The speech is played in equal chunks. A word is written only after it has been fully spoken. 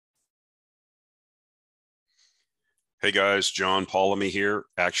Hey guys, John Paulamy here,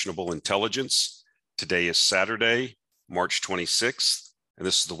 Actionable Intelligence. Today is Saturday, March 26th, and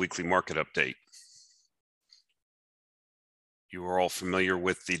this is the weekly market update. You are all familiar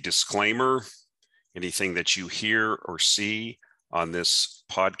with the disclaimer. Anything that you hear or see on this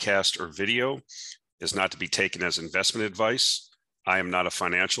podcast or video is not to be taken as investment advice. I am not a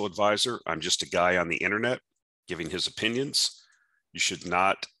financial advisor. I'm just a guy on the internet giving his opinions. You should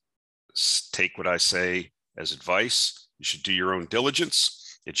not take what I say as advice. You should do your own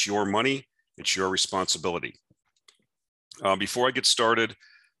diligence. It's your money. It's your responsibility. Before I get started,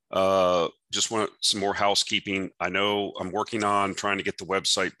 just want some more housekeeping. I know I'm working on trying to get the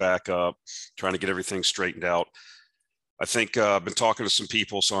website back up, trying to get everything straightened out. I think I've been talking to some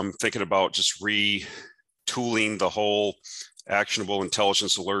people, so I'm thinking about just retooling the whole Actionable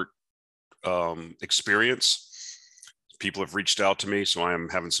Intelligence Alert experience. People have reached out to me, so I am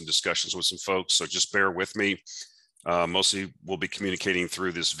having some discussions with some folks, so just bear with me. Mostly we'll be communicating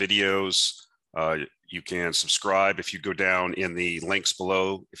through this videos. You can subscribe if you go down in the links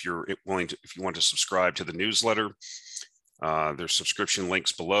below. If you want to subscribe to the newsletter, there's subscription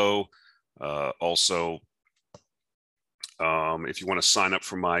links below. Also, if you want to sign up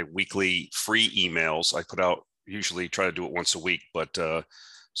for my weekly free emails, I put out, usually try to do it once a week, but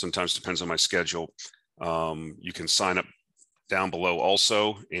sometimes depends on my schedule. You can sign up down below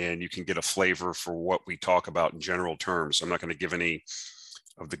also, and you can get a flavor for what we talk about in general terms. I'm not going to give any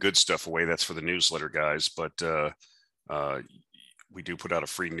of the good stuff away. That's for the newsletter guys, but we do put out a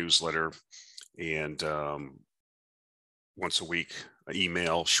free newsletter, and once a week, an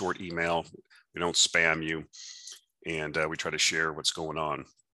email, short email. We don't spam you, and we try to share what's going on.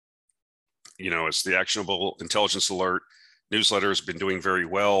 You know, it's the Actionable Intelligence Alert newsletter has been doing very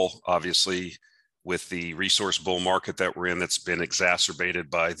well, obviously, with the resource bull market that we're in, that's been exacerbated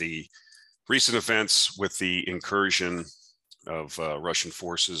by the recent events with the incursion of Russian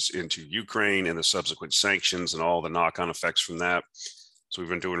forces into Ukraine and the subsequent sanctions and all the knock-on effects from that. So we've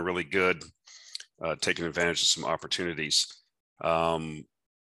been doing really good, taking advantage of some opportunities. So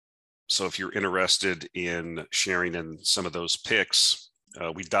if you're interested in sharing in some of those picks,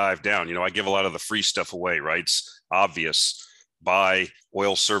 we dive down. You know, I give a lot of the free stuff away, right? It's obvious. Buy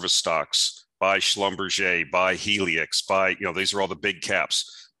oil service stocks, buy Schlumberger, buy Helix, buy, you know, these are all the big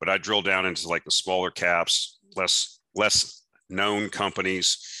caps, but I drill down into like the smaller caps, less known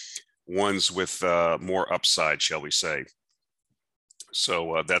companies, ones with more upside, shall we say.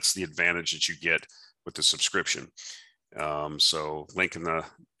 So that's the advantage that you get with the subscription. So link in the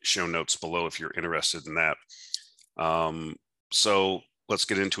show notes below if you're interested in that. So let's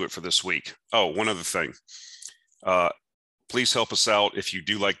get into it for this week. Oh, one other thing. Please help us out if you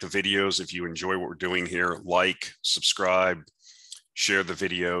do like the videos, if you enjoy what we're doing here, like, subscribe, share the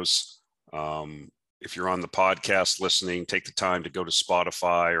videos. If you're on the podcast listening, take the time to go to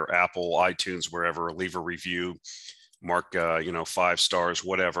Spotify or Apple, iTunes, wherever, leave a review, mark 5 stars,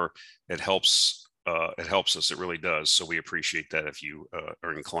 whatever. It helps us. It really does. So we appreciate that if you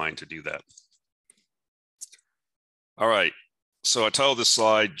are inclined to do that. All right. So I titled this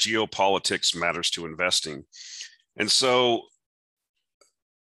slide, Geopolitics Matters to Investing. And so,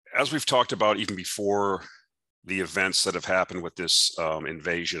 as we've talked about even before the events that have happened with this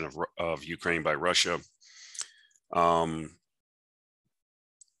invasion of Ukraine by Russia, we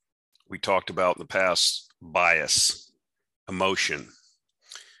talked about in the past bias, emotion.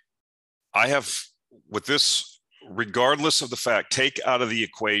 I have, with this, regardless of the fact, take out of the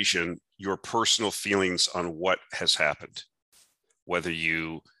equation your personal feelings on what has happened, whether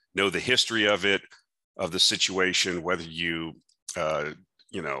you know the history of it, of the situation, whether you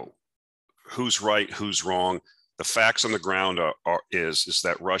who's right, who's wrong. The facts on the ground is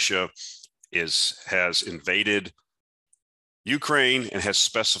that Russia has invaded Ukraine and has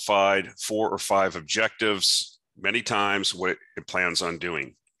specified 4 or 5 objectives, many times what it plans on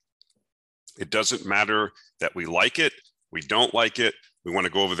doing. It doesn't matter that we like it, we don't like it, we want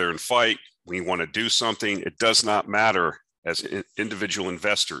to go over there and fight, we want to do something. It does not matter as individual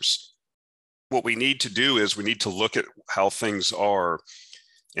investors. What we need to do is we need to look at how things are,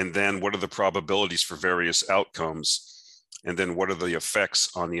 and then what are the probabilities for various outcomes, and then what are the effects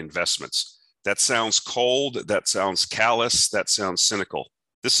on the investments. That sounds cold, that sounds callous, that sounds cynical.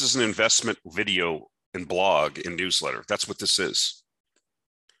 This is an investment video and blog and newsletter. That's what this is.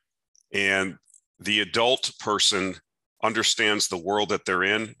 And the adult person understands the world that they're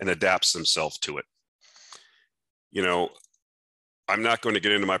in and adapts themselves to it. You know, I'm not going to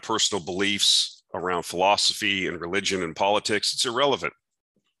get into my personal beliefs around philosophy and religion and politics. It's irrelevant.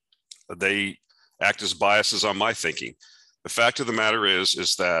 They act as biases on my thinking. The fact of the matter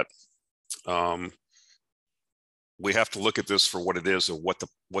is that we have to look at this for what it is and what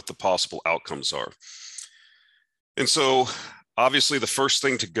the possible outcomes are. And so obviously the first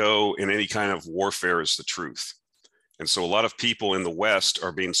thing to go in any kind of warfare is the truth. And so a lot of people in the West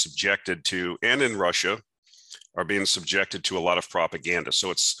are being subjected to, and in Russia, are being subjected to a lot of propaganda.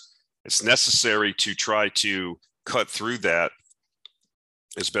 So it's necessary to try to cut through that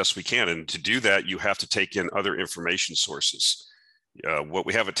as best we can. And to do that, you have to take in other information sources. What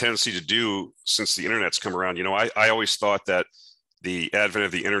we have a tendency to do since the internet's come around, I always thought that the advent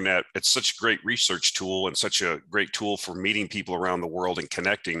of the internet, it's such a great research tool and such a great tool for meeting people around the world and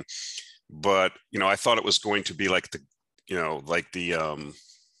connecting. But, I thought it was going to be like the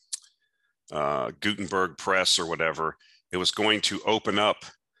Gutenberg press or whatever. It was going to open up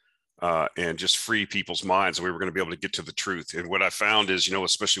and just free people's minds. And we were going to be able to get to the truth. And what I found is,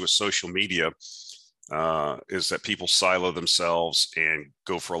 especially with social media, is that people silo themselves and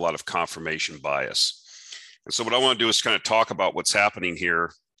go for a lot of confirmation bias. And so what I want to do is kind of talk about what's happening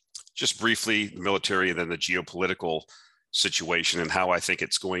here, just briefly, the military and then the geopolitical situation and how I think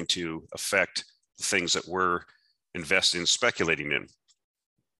it's going to affect the things that we're investing in, speculating in.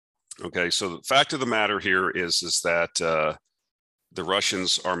 Okay, so the fact of the matter here is that the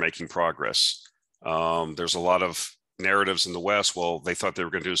Russians are making progress. There's a lot of narratives in the West. Well, they thought they were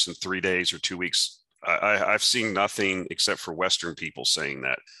going to do this in 3 days or 2 weeks. I've seen nothing except for Western people saying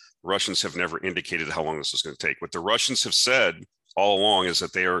that. Russians have never indicated how long this is going to take. What the Russians have said all along is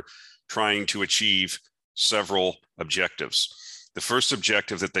that they are trying to achieve several objectives. The first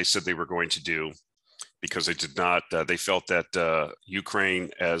objective that they said they were going to do, because they did not, they felt that Ukraine,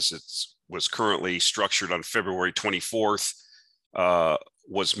 as it was currently structured on February 24th,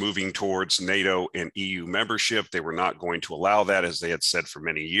 was moving towards NATO and EU membership. They were not going to allow that, as they had said for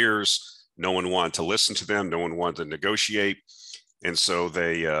many years. No one wanted to listen to them. No one wanted to negotiate. And so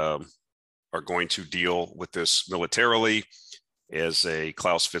they are going to deal with this militarily. As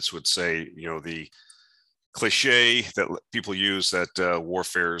Claus Fitz would say, the cliche that people use that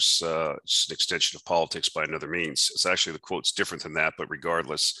warfare is just an extension of politics by another means. It's actually, the quote's different than that, but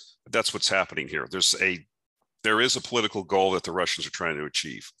regardless, that's what's happening here. There is a political goal that the Russians are trying to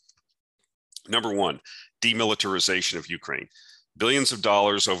achieve. Number one, demilitarization of Ukraine. Billions of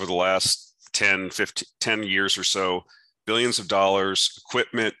dollars over the last 10 years or so, billions of dollars,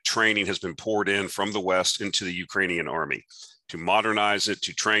 equipment, training has been poured in from the West into the Ukrainian army to modernize it,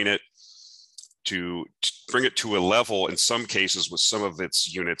 to train it, to bring it to a level, in some cases with some of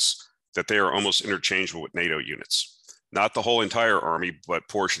its units, that they are almost interchangeable with NATO units. Not the whole entire army, but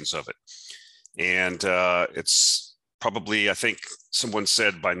portions of it. And it's probably, I think someone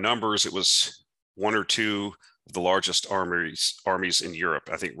said by numbers, it was one or two of the largest armies in Europe.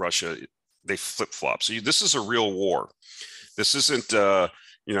 I think Russia, they flip-flop. So this is a real war. This isn't,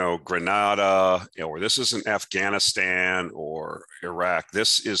 Grenada, or this isn't Afghanistan or Iraq.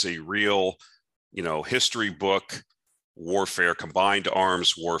 This is a real, history book warfare, combined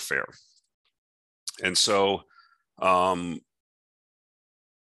arms warfare. And so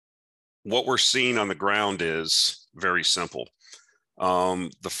what we're seeing on the ground is very simple.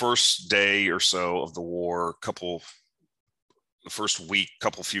 The first day or so of the war, the first week,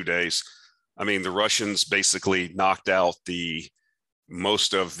 few days, the Russians basically knocked out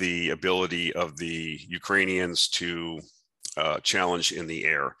most of the ability of the Ukrainians to challenge in the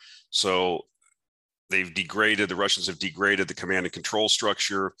air. So the Russians have degraded the command and control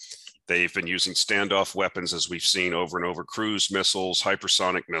structure. They've been using standoff weapons, as we've seen over and over, cruise missiles,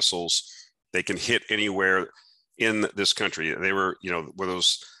 hypersonic missiles. They can hit anywhere in this country. They were,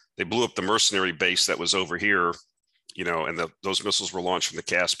 they blew up the mercenary base that was over here, and those missiles were launched from the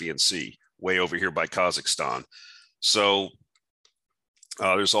Caspian Sea, way over here by Kazakhstan. So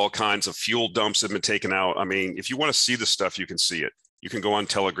there's all kinds of fuel dumps that have been taken out. If you want to see the stuff, you can see it. You can go on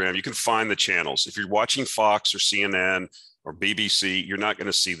Telegram. You can find the channels. If you're watching Fox or CNN or BBC, you're not going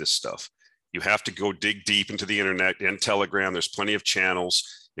to see this stuff. You have to go dig deep into the internet and Telegram. There's plenty of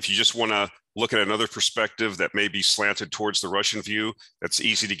channels. If you just want to look at another perspective that may be slanted towards the Russian view, that's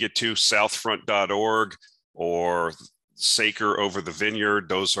easy to get to. Southfront.org or Saker over the Vineyard.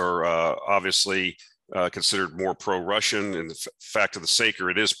 Those are obviously considered more pro-Russian. In the fact of the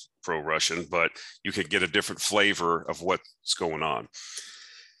Saker, it is pro-Russian, but you can get a different flavor of what's going on.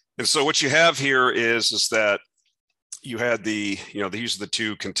 And so what you have here is that you had these are the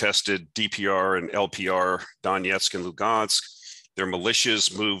two contested DPR and LPR, Donetsk and Lugansk. Their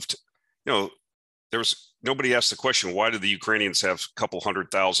militias moved, nobody asked the question, why did the Ukrainians have a couple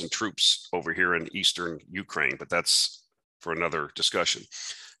 100,000 troops over here in Eastern Ukraine? But that's for another discussion.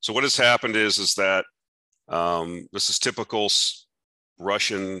 So what has happened is that this is typical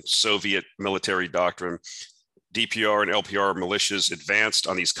Russian Soviet military doctrine. DPR and LPR militias advanced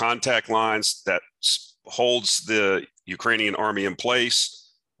on these contact lines that holds the Ukrainian army in place.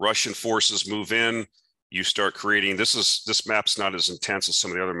 Russian forces move in. You start creating, this map's not as intense as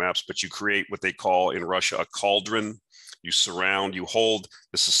some of the other maps, but you create what they call in Russia a cauldron. You surround, you hold,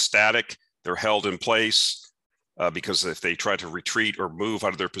 this is static. They're held in place because if they try to retreat or move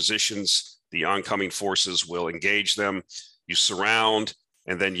out of their positions, the oncoming forces will engage them. You surround,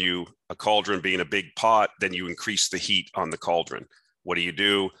 and then a cauldron being a big pot, then you increase the heat on the cauldron. What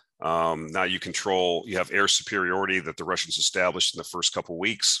do? Now you have air superiority that the Russians established in the first couple of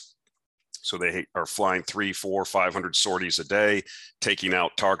weeks. So they are flying 300, 400, 500 sorties a day, taking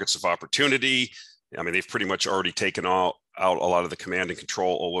out targets of opportunity. I mean, they've pretty much already taken out a lot of the command and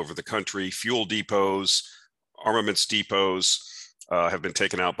control all over the country. Fuel depots, armaments depots have been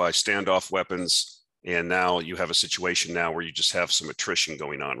taken out by standoff weapons. And now you have a situation now where you just have some attrition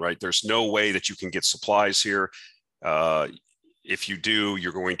going on, right? There's no way that you can get supplies here. If you do,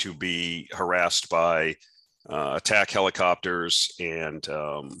 you're going to be harassed by attack helicopters. And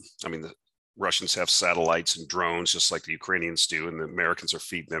I mean, the Russians have satellites and drones, just like the Ukrainians do, and the Americans are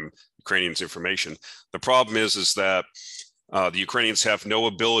feeding them Ukrainians information. The problem is that the Ukrainians have no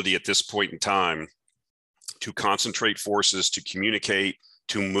ability at this point in time to concentrate forces, to communicate,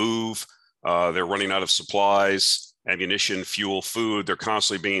 to move. They're running out of supplies, ammunition, fuel, food. They're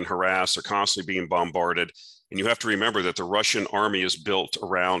constantly being harassed. They're constantly being bombarded. And you have to remember that the Russian army is built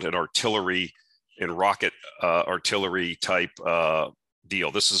around an artillery and rocket artillery type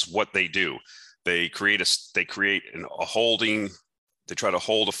deal. This is what they do. They create a holding. They try to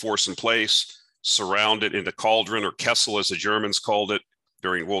hold a force in place, surround it into cauldron, or Kessel as the Germans called it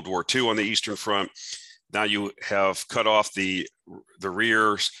during World War II on the Eastern Front. Now you have cut off the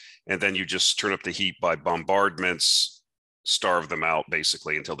rears, and then you just turn up the heat by bombardments, starve them out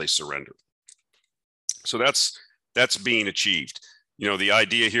basically until they surrender. So that's being achieved. You know, the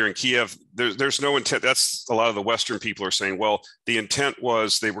idea here in Kiev, there's no intent. That's a lot of the Western people are saying, well, the intent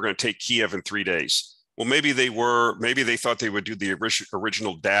was they were going to take Kiev in 3 days. Well, maybe they thought they would do the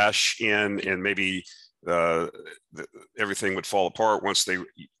original dash in, and maybe everything would fall apart once they,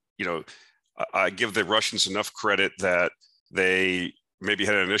 you know, I give the Russians enough credit that they maybe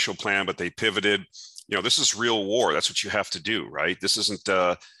had an initial plan, but they pivoted. You know, this is real war. That's what you have to do, right? This isn't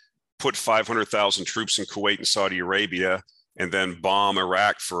put 500,000 troops in Kuwait and Saudi Arabia and then bomb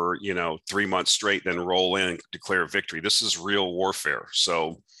Iraq for, 3 months straight, then roll in and declare victory. This is real warfare.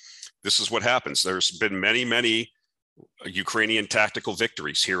 So this is what happens. There's been many, many Ukrainian tactical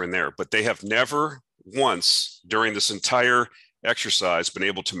victories here and there, but they have never once during this entire exercise been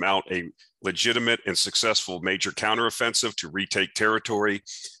able to mount a legitimate and successful major counteroffensive to retake territory.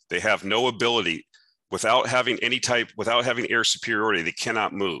 They have no ability without having air superiority. They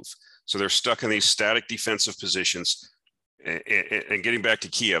cannot move. So they're stuck in these static defensive positions. And getting back to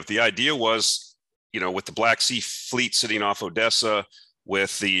Kiev, the idea was, with the Black Sea Fleet sitting off Odessa,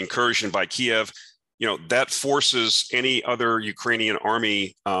 with the incursion by Kiev, that forces any other Ukrainian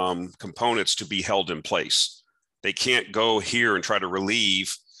army components to be held in place. They can't go here and try to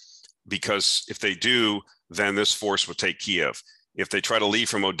relieve, because if they do, then this force would take Kiev. If they try to leave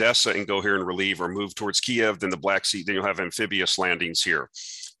from Odessa and go here and relieve or move towards Kiev, then the Black Sea, then you'll have amphibious landings here.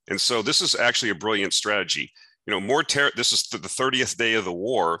 And so this is actually a brilliant strategy. This is the 30th day of the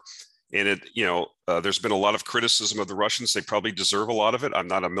war. And there's been a lot of criticism of the Russians. They probably deserve a lot of it. I'm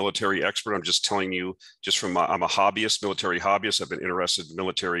not a military expert. I'm just telling you, I'm a hobbyist, military hobbyist. I've been interested in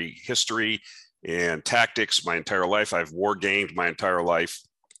military history and tactics my entire life. I've war gamed my entire life.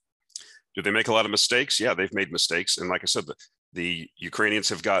 Do they make a lot of mistakes? Yeah, they've made mistakes. And like I said, the Ukrainians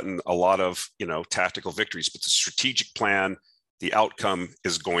have gotten a lot of, tactical victories, but the strategic plan, the outcome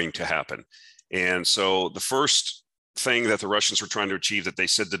is going to happen. And so the first thing that the Russians were trying to achieve that they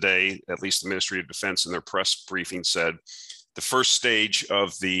said today, at least the Ministry of Defense in their press briefing said, the first stage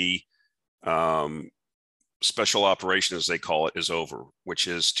of the special operation, as they call it, is over, which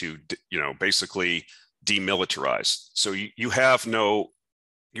is to, basically demilitarize. So you have no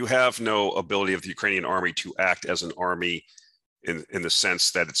ability of the Ukrainian army to act as an army in the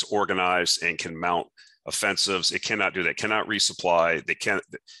sense that it's organized and can mount offensives. It cannot do that. It cannot resupply. They can't.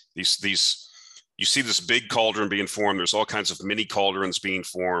 You see this big cauldron being formed. There's all kinds of mini cauldrons being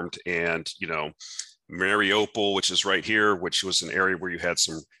formed, and Mariupol, which is right here, which was an area where you had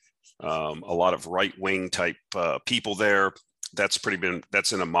a lot of right-wing type people there. That's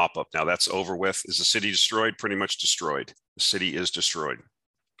in a mop-up now. That's over with. Is the city destroyed? Pretty much destroyed. The city is destroyed.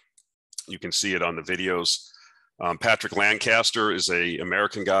 You can see it on the videos. Patrick Lancaster is an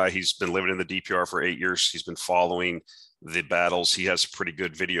American guy. He's been living in the DPR for 8 years. He's been following the battles. He has pretty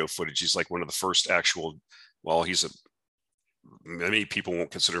good video footage. He's like one of the first actual well, many people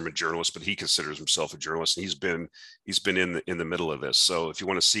won't consider him a journalist, but he considers himself a journalist, and he's been in the middle of this. So if you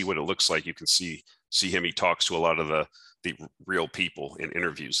want to see what it looks like, you can see him. He talks to a lot of the real people and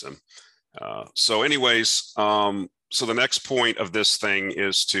interviews them. So anyways, so the next point of this thing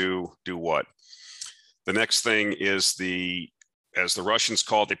is to do what? The next thing is as the Russians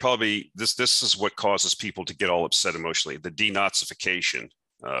call it, this is what causes people to get all upset emotionally, the denazification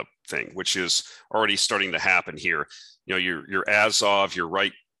thing, which is already starting to happen here. You know, your Azov, your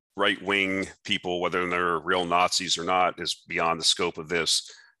right wing people, whether they're real Nazis or not, is beyond the scope of this.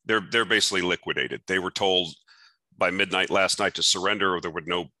 They're basically liquidated. They were told by midnight last night to surrender, or there would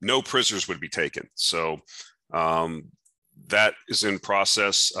no prisoners would be taken. So that is in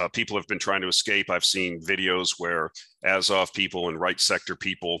process. People have been trying to escape. I've seen videos where Azov people and right sector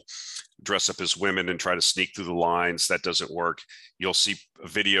people dress up as women and try to sneak through the lines. That doesn't work. You'll see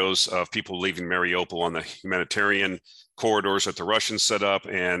videos of people leaving Mariupol on the humanitarian corridors that the Russians set up,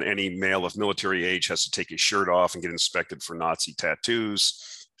 and any male of military age has to take his shirt off and get inspected for Nazi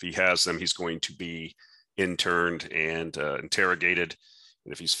tattoos. If he has them, he's going to be interned and interrogated.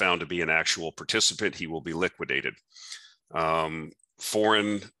 And if he's found to be an actual participant, he will be liquidated.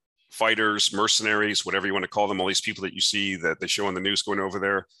 Foreign fighters, mercenaries, whatever you want to call them, all these people that you see that they show on the news going over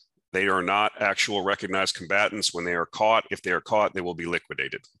there, they are not actual recognized combatants. When they are caught, if they are caught, they will be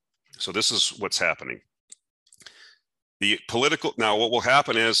liquidated. So this is what's happening. Now what will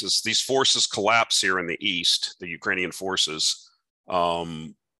happen is these forces collapse here in the east, the Ukrainian forces,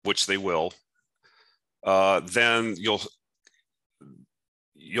 which they will. Then you'll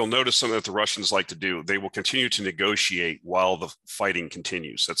notice something that the Russians like to do. They will continue to negotiate while the fighting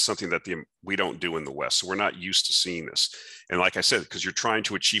continues. That's something that we don't do in the West. So we're not used to seeing this. And like I said, because you're trying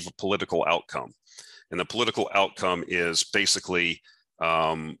to achieve a political outcome. And the political outcome is basically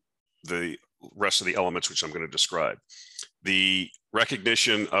the rest of the elements, which I'm going to describe. The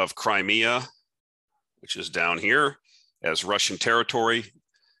recognition of Crimea, which is down here, as Russian territory.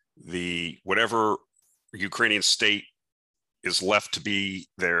 Whatever Ukrainian state is left to be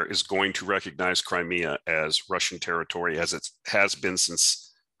there is going to recognize Crimea as Russian territory, as it has been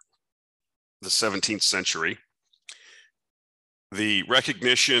since the 17th century. The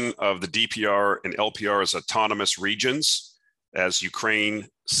recognition of the DPR and LPR as autonomous regions, as Ukraine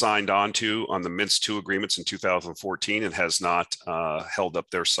signed on the Minsk II agreements in 2014 and has not held up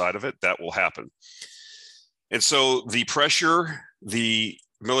their side of it, that will happen. And so the pressure, the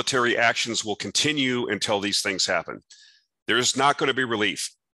military actions will continue until these things happen. There's not going to be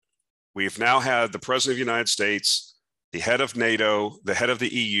relief. We've now had the President of the United States, the head of NATO, the head of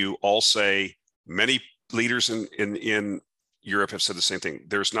the EU all say, many leaders in Europe have said the same thing.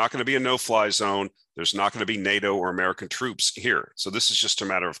 There's not going to be a no-fly zone. There's not going to be NATO or American troops here. So this is just a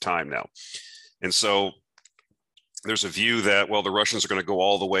matter of time now. And so there's a view that, well, the Russians are going to go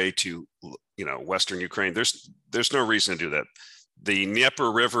all the way to, Western Ukraine. There's no reason to do that. The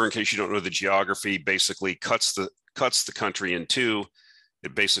Dnieper River, in case you don't know the geography, basically cuts the country in two.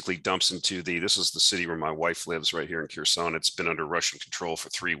 It basically dumps into this is the city where my wife lives, right here in Kherson. It's been under Russian control for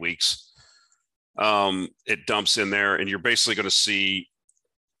 3 weeks. It dumps in there, and you're basically going to see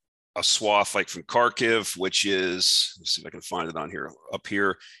a swath like from Kharkiv, which is, let's see if I can find it on here, up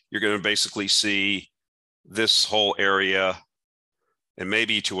here. You're going to basically see this whole area, and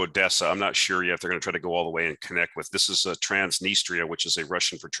maybe to Odessa. I'm not sure yet if they're going to try to go all the way and connect with. This is Transnistria, which is a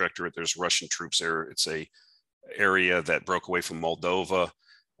Russian protectorate. There's Russian troops there. It's a area that broke away from Moldova.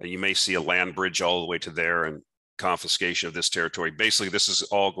 You may see a land bridge all the way to there and confiscation of this territory. Basically, this is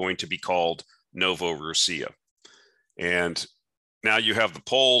all going to be called Novorossiya. And now you have the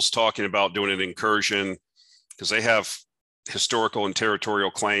Poles talking about doing an incursion because they have historical and territorial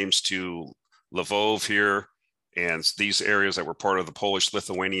claims to Lvov here and these areas that were part of the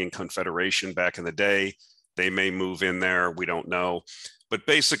Polish-Lithuanian Confederation back in the day. They may move in there. We don't know. But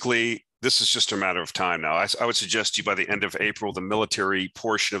basically, this is just a matter of time now. I would suggest to you by the end of April, the military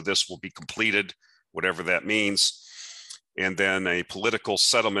portion of this will be completed, whatever that means. And then a political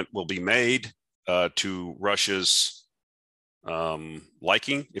settlement will be made to Russia's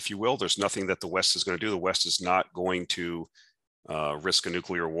liking, if you will. There's nothing that the West is going to do. The West is not going to risk a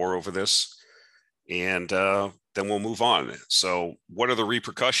nuclear war over this. And then we'll move on. So what are the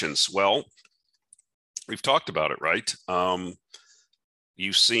repercussions? Well, we've talked about it, right?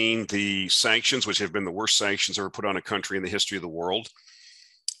 You've seen the sanctions, which have been the worst sanctions ever put on a country in the history of the world.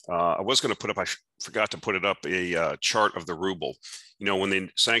 I was going to put up, I forgot to put it up, a chart of the ruble. When the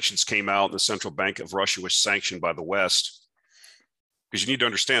sanctions came out, the Central Bank of Russia was sanctioned by the West. Because you need to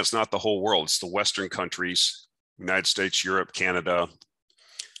understand, it's not the whole world. It's the Western countries, United States, Europe, Canada,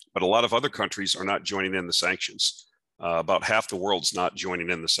 but a lot of other countries are not joining in the sanctions. About half the world's not joining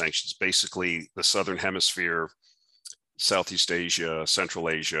in the sanctions. Basically, the Southern Hemisphere, Southeast Asia, Central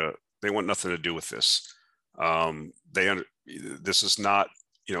Asia, they want nothing to do with this. This is not,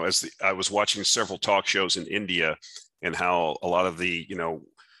 I was watching several talk shows in India, and how a lot of the,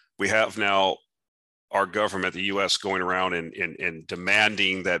 we have now our government, the US, going around and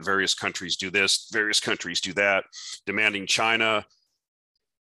demanding that various countries do this, various countries do that, demanding China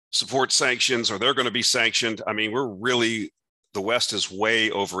support sanctions or they're going to be sanctioned. I mean, the West is way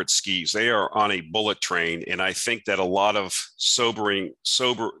over its skis. They are on a bullet train. And I think that a lot of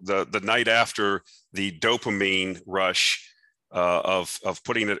the night after the dopamine rush of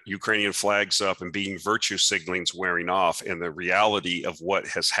putting Ukrainian flags up and being virtue signalings wearing off, and the reality of what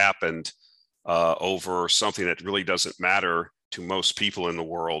has happened over something that really doesn't matter to most people in the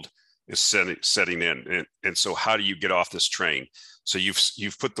world is setting in. And so how do you get off this train? So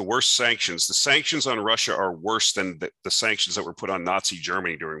you've put the worst sanctions. The sanctions on Russia are worse than the sanctions that were put on Nazi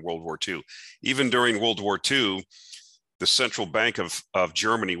Germany during World War II. Even during World War II, the central bank of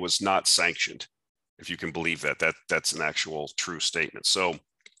Germany was not sanctioned, if you can believe that. That's an actual true statement. So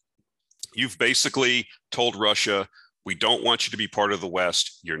you've basically told Russia, we don't want you to be part of the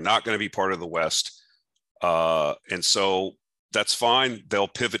West. You're not going to be part of the West. And so that's fine. They'll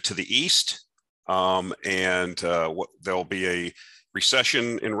pivot to the East. And there'll be a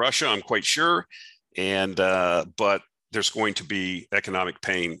recession in Russia, I'm quite sure. But there's going to be economic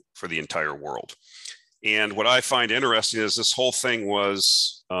pain for the entire world. And what I find interesting is this whole thing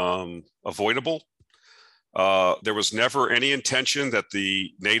was avoidable. There was never any intention that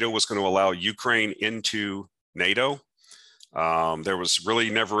the NATO was going to allow Ukraine into NATO. There was really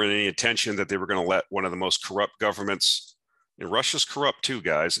never any intention that they were going to let one of the most corrupt governments. And Russia's corrupt too,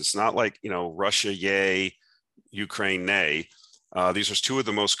 guys. It's not like, Russia, yay, Ukraine, nay. These are two of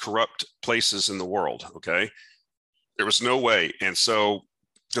the most corrupt places in the world, okay? There was no way. And so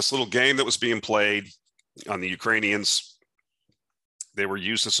this little game that was being played on the Ukrainians, they were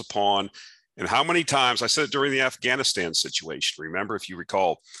used as a pawn. And how many times, I said it during the Afghanistan situation, remember, if you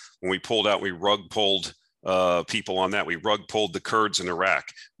recall, when we pulled out, we rug pulled people on that. We rug pulled the Kurds in Iraq.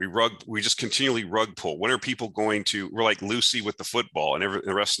 We just continually rug pull. When are people going to, we're like Lucy with the football, and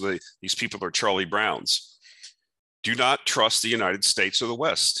the rest of these people are Charlie Browns. Do not trust the United States or the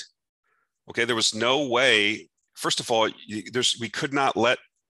West. Okay, there was no way. First of all, we could not let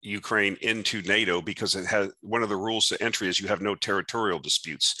Ukraine into NATO because it had one of the rules to entry is you have no territorial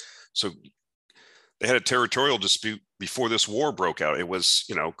disputes. So they had a territorial dispute before this war broke out. It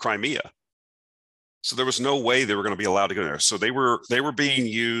was, Crimea. So there was no way they were going to be allowed to go there. So they were being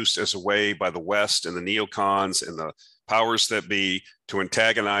used as a way by the West and the neocons and the powers that be to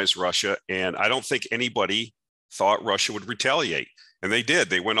antagonize Russia. And I don't think anybody thought Russia would retaliate. And they did.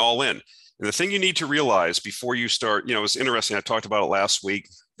 They went all in. And the thing you need to realize before you start, it's interesting. I talked about it last week.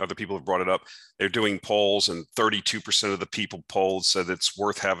 Other people have brought it up. They're doing polls, and 32% of the people polled said it's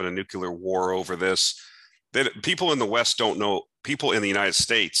worth having a nuclear war over this. People in the West don't know. People in the United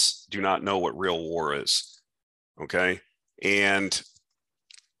States do not know what real war is. Okay. And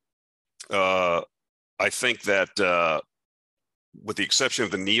I think that with the exception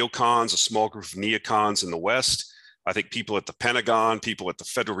of the neocons, a small group of neocons in the West, I think people at the Pentagon, people at the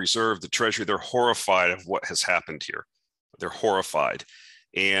Federal Reserve, the Treasury, they're horrified of what has happened here. They're horrified.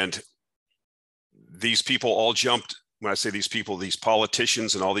 And these people all jumped. When I say these people, these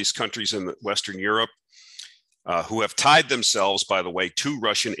politicians in all these countries in Western Europe, who have tied themselves, by the way, to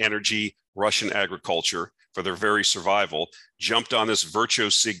Russian energy, Russian agriculture for their very survival, jumped on this virtue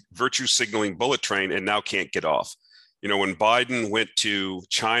signaling bullet train and now can't get off. When Biden went to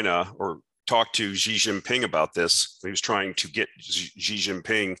China or talked to Xi Jinping about this, he was trying to get Xi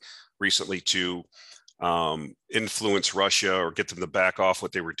Jinping recently to influence Russia or get them to back off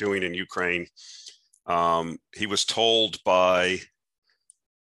what they were doing in Ukraine. Biden was told by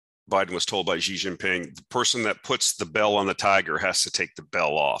Xi Jinping, the person that puts the bell on the tiger has to take the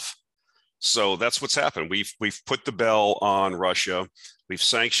bell off. So that's what's happened. We've put the bell on Russia. We've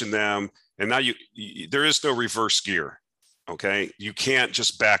sanctioned them. And now there is no reverse gear. Okay. You can't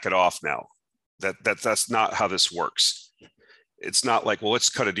just back it off now. That's not how this works. It's not like, well, let's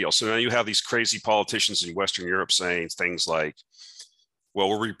cut a deal. So now you have these crazy politicians in Western Europe saying things like, well,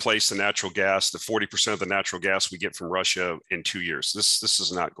 we'll replace the natural gas, the 40% of the natural gas we get from Russia in 2 years. This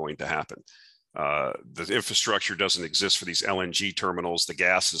is not going to happen. The infrastructure doesn't exist for these LNG terminals. The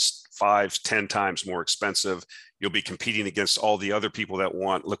gas is 5-10 times more expensive. You'll be competing against all the other people that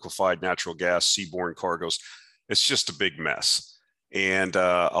want liquefied natural gas, seaborne cargoes. It's just a big mess. And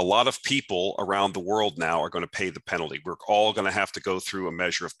a lot of people around the world now are going to pay the penalty. We're all going to have to go through a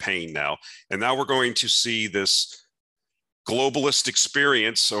measure of pain now. And now we're going to see this globalist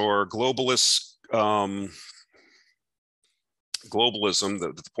experience or globalist globalism,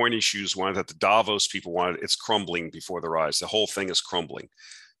 the point issues wanted, that the Davos people wanted, it's crumbling before their eyes. The whole thing is crumbling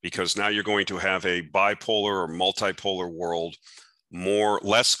because now you're going to have a bipolar or multipolar world,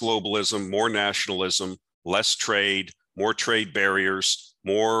 less globalism, more nationalism, less trade, more trade barriers,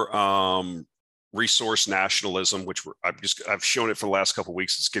 more resource nationalism, which I've shown it for the last couple of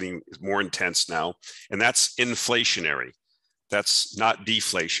weeks. It's getting more intense now, and that's inflationary. That's not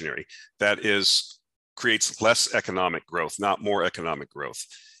deflationary. That creates less economic growth, not more economic growth.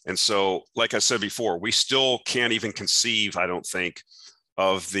 And so, like I said before, we still can't even conceive, I don't think,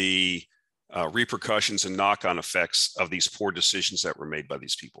 of the repercussions and knock-on effects of these poor decisions that were made by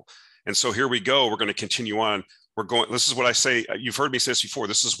these people. And so here we go. We're going to continue on. This is what I say. You've heard me say this before.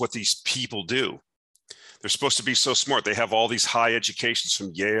 This is what these people do. They're supposed to be so smart. They have all these high educations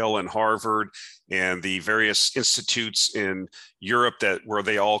from Yale and Harvard and the various institutes in Europe where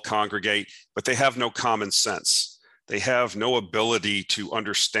they all congregate, but they have no common sense. They have no ability to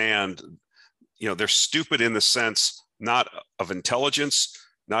understand. They're stupid in the sense not of intelligence,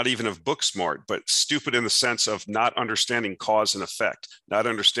 not even of book smart, but stupid in the sense of not understanding cause and effect, not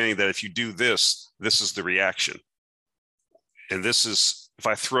understanding that if you do this, this is the reaction. And this is, if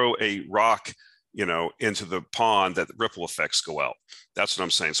I throw a rock into the pond, that the ripple effects go out. That's what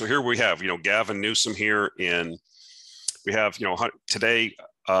I'm saying. So here we have, Gavin Newsom here we have, today,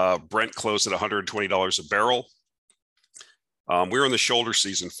 Brent closed at $120 a barrel. We're in the shoulder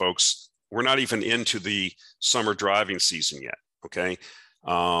season, folks. We're not even into the summer driving season yet. Okay.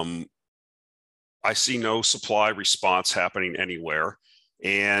 I see no supply response happening anywhere.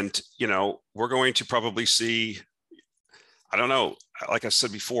 And, we're going to probably see, I don't know, like I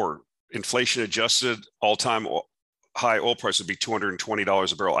said before, inflation adjusted all-time high oil price would be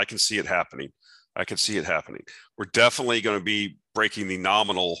 $220 a barrel. I can see it happening. We're definitely going to be breaking the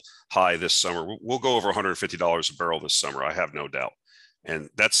nominal high this summer. We'll go over $150 a barrel this summer. I have no doubt. And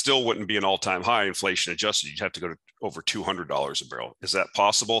that still wouldn't be an all-time high inflation adjusted. You'd have to go to over $200 a barrel. Is that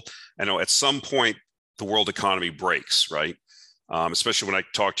possible? I know at some point the world economy breaks, right? Especially when I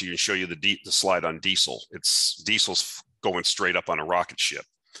talk to you and show you the slide on diesel. Diesel's going straight up on a rocket ship,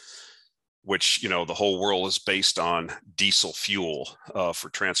 which, the whole world is based on diesel fuel for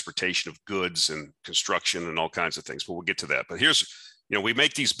transportation of goods and construction and all kinds of things. But we'll get to that. But here's, we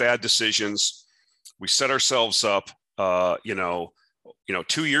make these bad decisions. We set ourselves up,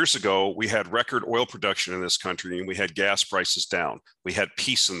 2 years ago, we had record oil production in this country and we had gas prices down. We had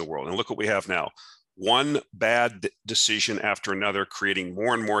peace in the world. And look what we have now. One bad decision after another, creating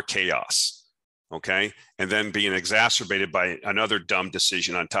more and more chaos. Okay. And then being exacerbated by another dumb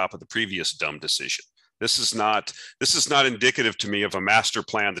decision on top of the previous dumb decision. This is not indicative to me of a master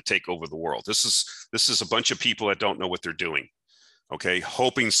plan to take over the world. This is a bunch of people that don't know what they're doing. Okay.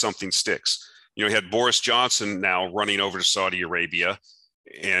 Hoping something sticks. You had Boris Johnson now running over to Saudi Arabia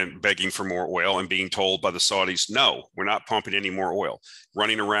and begging for more oil and being told by the Saudis, no, we're not pumping any more oil.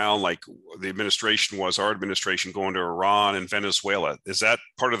 Running around like the administration was, our administration, going to Iran and Venezuela. Is that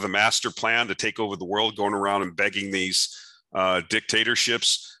part of the master plan to take over the world, going around and begging these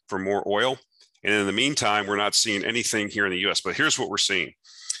dictatorships for more oil? And in the meantime, we're not seeing anything here in the US. But here's what we're seeing.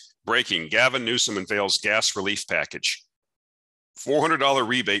 Breaking: Gavin Newsom unveils gas relief package. $400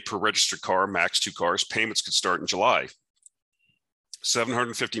 rebate per registered car, max 2 cars. Payments could start in July.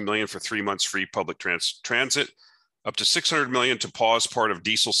 $750 million for 3 months free public transit, up to $600 million to pause part of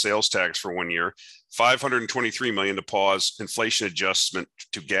diesel sales tax for 1 year, $523 million to pause inflation adjustment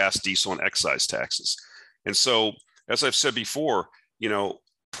to gas, diesel, and excise taxes. And so, as I've said before,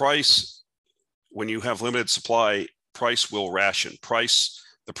 price, when you have limited supply, price will ration.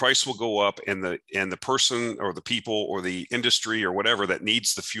 The price will go up, and the person or the people or the industry or whatever that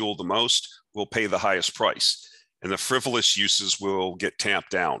needs the fuel the most will pay the highest price. And the frivolous uses will get tamped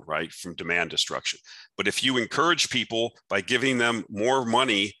down, right, from demand destruction. But if you encourage people by giving them more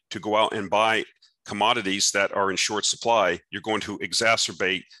money to go out and buy commodities that are in short supply, you're going to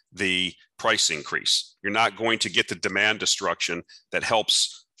exacerbate the price increase. You're not going to get the demand destruction that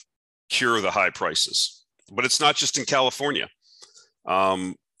helps cure the high prices. But it's not just in California.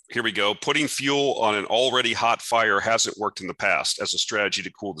 Here we go. Putting fuel on an already hot fire hasn't worked in the past as a strategy to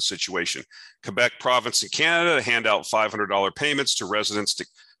cool the situation. Quebec province in Canada hand out $500 payments to residents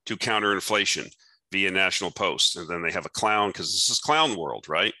to counter inflation via National Post. And then they have a clown, because this is clown world,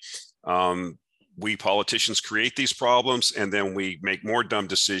 right? We politicians create these problems, and then we make more dumb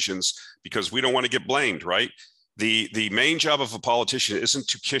decisions because we don't want to get blamed, right? The main job of a politician isn't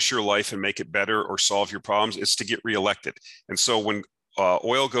to kiss your life and make it better or solve your problems. It's to get reelected. And so when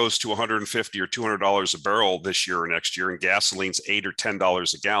oil goes to $150 or $200 a barrel this year or next year, and gasoline's $8 or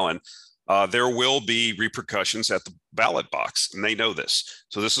 $10 a gallon, there will be repercussions at the ballot box, and they know this.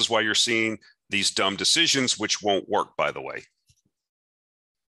 So this is why you're seeing these dumb decisions, which won't work, by the way.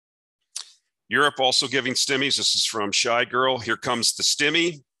 Europe also giving stimmies. This is from Shy Girl. Here comes the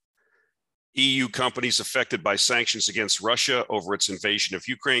stimmy. EU companies affected by sanctions against Russia over its invasion of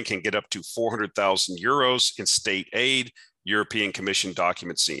Ukraine can get up to 400,000 euros in state aid, European Commission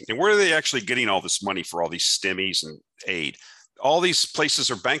document seen. And where are they actually getting all this money for all these stimmies and aid? All these places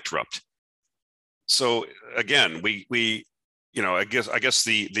are bankrupt. So again, I guess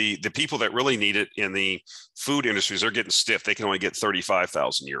the people that really need it in the food industries are getting stiff. They can only get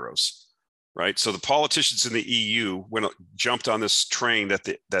 35,000 euros. Right. So the politicians in the EU jumped on this train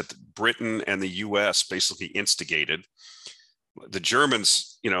that Britain and the US basically instigated. The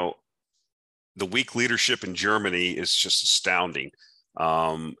Germans, the weak leadership in Germany is just astounding.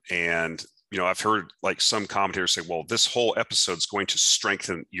 And I've heard like some commentators say, well, this whole episode is going to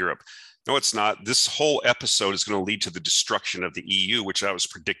strengthen Europe. No, it's not. This whole episode is going to lead to the destruction of the EU, which I was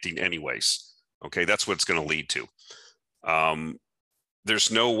predicting anyways. Okay, that's what it's going to lead to.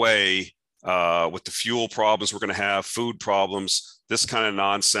 There's no way with the fuel problems we're going to have, food problems, this kind of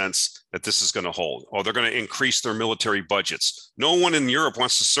nonsense, that this is going to hold. Oh, they're going to increase their military budgets. No one in Europe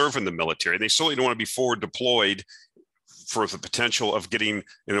wants to serve in the military. They certainly don't want to be forward deployed for the potential of getting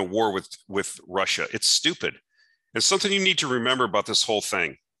in a war with Russia. It's stupid. And something you need to remember about this whole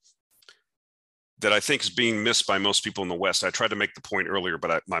thing that I think is being missed by most people in the West. I tried to make the point earlier,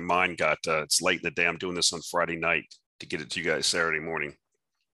 but my mind got, it's late in the day. I'm doing this on Friday night to get it to you guys Saturday morning.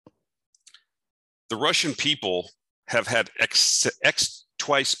 The Russian people have had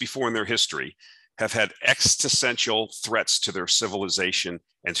twice before in their history, have had existential threats to their civilization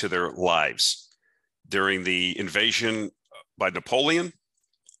and to their lives. During the invasion by Napoleon,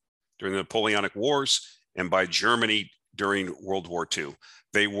 during the Napoleonic Wars, and by Germany during World War II.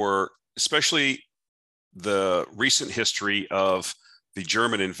 They were, especially the recent history of the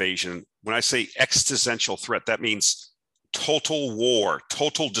German invasion, when I say existential threat, that means total war,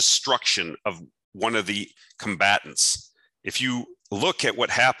 total destruction of one of the combatants. If you look at what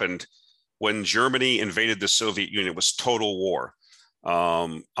happened when Germany invaded the Soviet Union, it was total war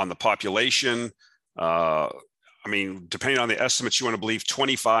on the population. Depending on the estimates you want to believe,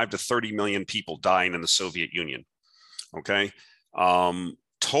 25 to 30 million people dying in the Soviet Union. Okay.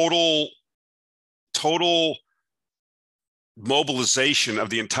 Total mobilization of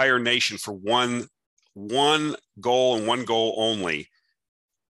the entire nation for one goal and one goal only,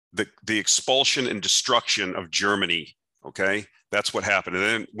 the expulsion and destruction of Germany. Okay, that's what happened. And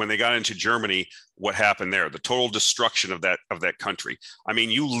then when they got into Germany, what happened there? The total destruction of that country. I mean,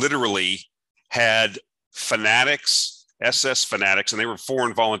 you literally had fanatics, SS fanatics, and they were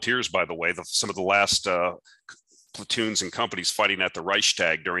foreign volunteers, by the way. Some of the last platoons and companies fighting at the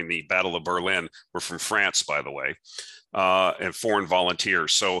Reichstag during the Battle of Berlin were from France, by the way, and foreign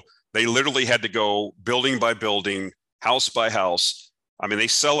volunteers. So they literally had to go building by building, house by house. I mean, they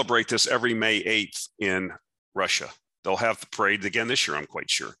celebrate this every May 8th in Russia. They'll have the parade again this year, I'm quite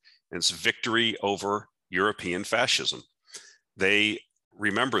sure. And it's victory over European fascism. They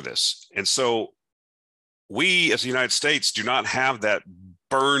remember this. And so we, as the United States, do not have that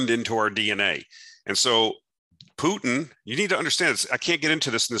burned into our DNA. And so Putin, you need to understand this. I can't get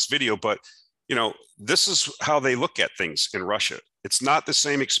into this in this video, but this is how they look at things in Russia. It's not the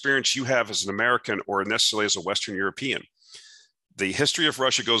same experience you have as an American or necessarily as a Western European. The history of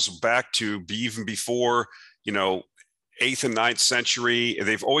Russia goes back to even before, 8th and 9th century.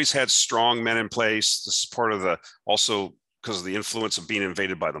 They've always had strong men in place. This is part of also because of the influence of being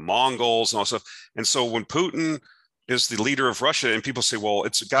invaded by the Mongols and all stuff. And so when Putin is the leader of Russia and people say, well,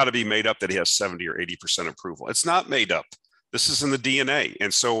 it's got to be made up that he has 70 or 80% approval. It's not made up. This is in the DNA.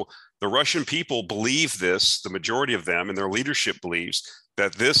 And so the Russian people believe this, the majority of them, and their leadership believes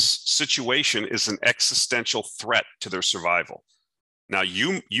that this situation is an existential threat to their survival. Now,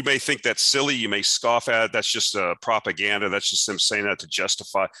 you may think that's silly. You may scoff at it. That's just propaganda. That's just them saying that to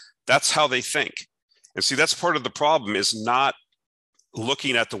justify. That's how they think. And see, that's part of the problem, is not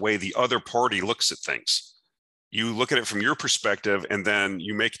looking at the way the other party looks at things. You look at it from your perspective, and then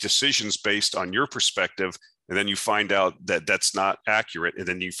you make decisions based on your perspective, and then you find out that that's not accurate, and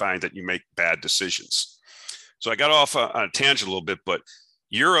then you find that you make bad decisions. So I got off on a tangent a little bit, but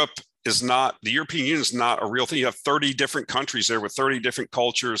Europe is not, the European Union is not a real thing. You have 30 different countries there with 30 different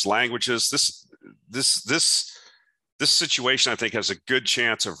cultures, languages. This this situation, I think, has a good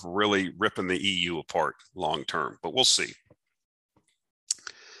chance of really ripping the EU apart long term, but we'll see.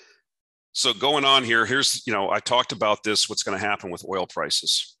 So going on here, here's, I talked about this, what's going to happen with oil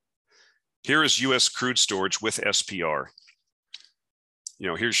prices. Here is U.S. crude storage with SPR.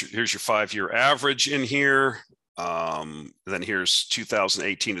 Here's your 5-year average in here. Then here's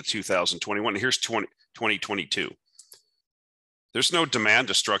 2018 to 2021. Here's 2022. There's no demand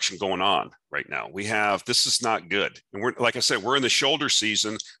destruction going on right now. This is not good. And like I said, we're in the shoulder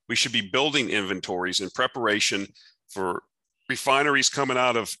season. We should be building inventories in preparation for refineries coming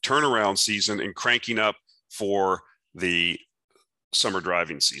out of turnaround season and cranking up for the summer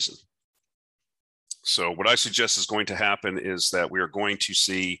driving season. So what I suggest is going to happen is that we are going to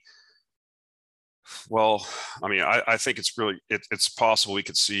see, I think it's really, it's possible we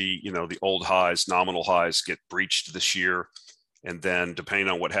could see, the old highs, nominal highs get breached this year. And then depending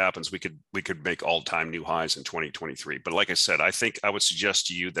on what happens, we could make all-time new highs in 2023. But like I said, I think I would suggest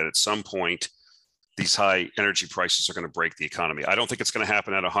to you that at some point, these high energy prices are going to break the economy. I don't think it's going to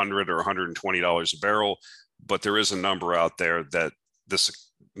happen at $100 or $120 a barrel, but there is a number out there that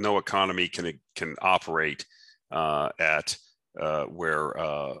no economy can operate at where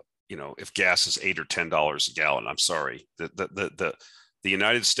if gas is $8 or $10 a gallon. I'm sorry, the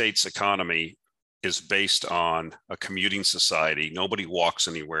United States economy is based on a commuting society. Nobody walks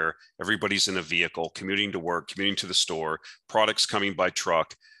anywhere. Everybody's in a vehicle, commuting to work, commuting to the store, products coming by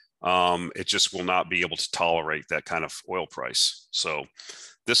truck. It just will not be able to tolerate that kind of oil price. So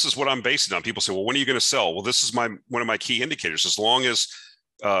this is what I'm basing on. People say, well, when are you going to sell? Well, this is one of my key indicators. As long as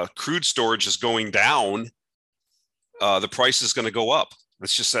crude storage is going down, the price is going to go up.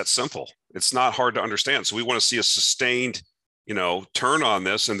 It's just that simple. It's not hard to understand. So we want to see a sustained, turn on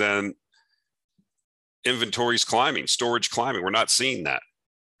this, and then inventories climbing, storage climbing. We're not seeing that.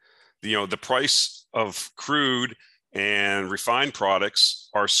 The price of crude and refined products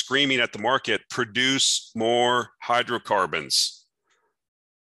are screaming at the market, produce more hydrocarbons.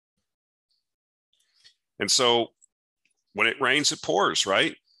 And so when it rains, it pours,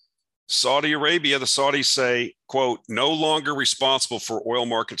 right? Saudi Arabia, the Saudis say, quote, no longer responsible for oil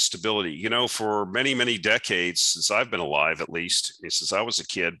market stability. For many, many decades, since I've been alive, at least, since I was a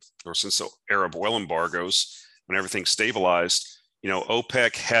kid, or since the Arab oil embargoes, when everything stabilized,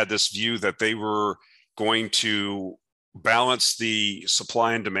 OPEC had this view that they were going to balance the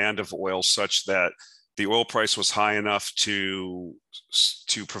supply and demand of oil such that the oil price was high enough to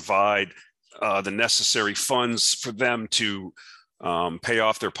provide the necessary funds for them to pay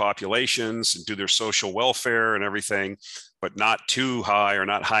off their populations and do their social welfare and everything, but not too high or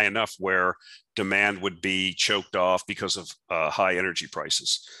not high enough where demand would be choked off because of high energy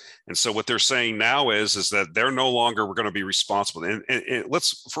prices. And so what they're saying now is that they're no longer going to be responsible. And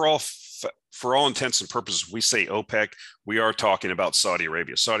let's, for all intents and purposes, we say OPEC, we are talking about Saudi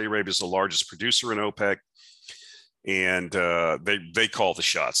Arabia. Saudi Arabia is the largest producer in OPEC, and they call the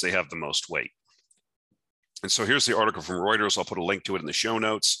shots. They have the most weight. And so here's the article from Reuters. I'll put a link to it in the show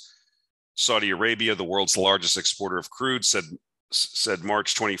notes. Saudi Arabia, the world's largest exporter of crude, said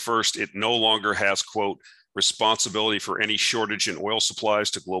March 21st, it no longer has, quote, responsibility for any shortage in oil supplies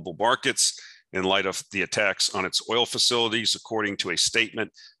to global markets in light of the attacks on its oil facilities, according to a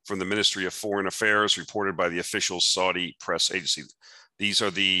statement from the Ministry of Foreign Affairs reported by the official Saudi press agency. These are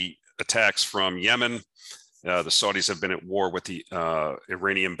the attacks from Yemen. The Saudis have been at war with the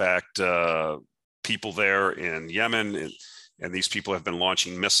Iranian-backed people there in Yemen, and these people have been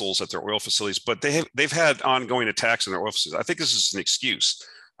launching missiles at their oil facilities, but they've had ongoing attacks on their oil facilities. I think this is an excuse.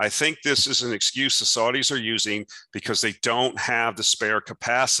 I think this is an excuse the Saudis are using because they don't have the spare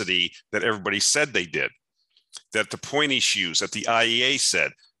capacity that everybody said they did, that the Pointy Shoes, that the IEA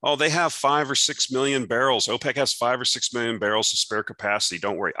said, oh, they have 5 or 6 million barrels. OPEC has 5 or 6 million barrels of spare capacity.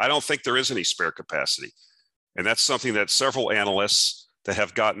 Don't worry. I don't think there is any spare capacity. And that's something that several analysts that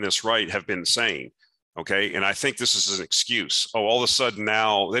have gotten this right have been saying. Okay. And I think this is an excuse. Oh, all of a sudden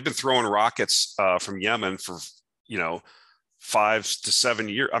now they've been throwing rockets from Yemen for, 5 to 7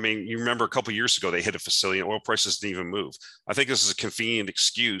 years. I mean, you remember a couple of years ago, they hit a facility and oil prices didn't even move. I think this is a convenient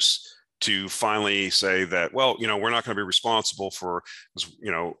excuse to finally say that, well, we're not going to be responsible for,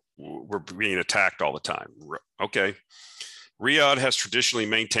 we're being attacked all the time. Okay. Riyadh has traditionally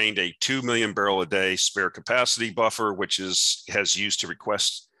maintained a 2 million barrel a day spare capacity buffer, which it has used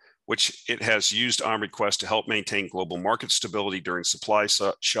on request to help maintain global market stability during supply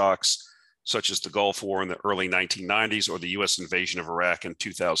shocks, such as the Gulf War in the early 1990s or the U.S. invasion of Iraq in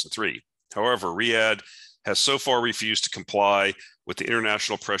 2003. However, Riyadh has so far refused to comply with the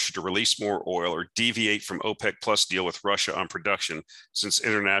international pressure to release more oil or deviate from OPEC plus deal with Russia on production since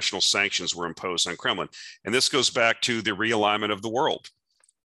international sanctions were imposed on Kremlin. And this goes back to the realignment of the world.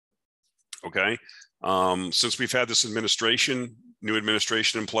 Okay. Since we've had this new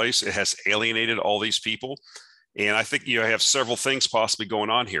administration in place, it has alienated all these people. And I think you have several things possibly going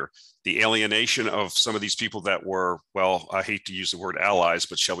on here. The alienation of some of these people that were, well, I hate to use the word allies,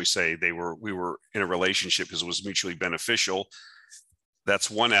 but shall we say we were in a relationship because it was mutually beneficial. That's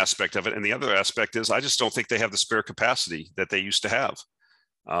one aspect of it. And the other aspect is I just don't think they have the spare capacity that they used to have.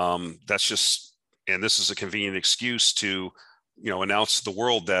 That's just, and this is a convenient excuse to, announce to the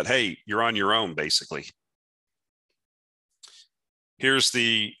world that, hey, you're on your own, basically. Here's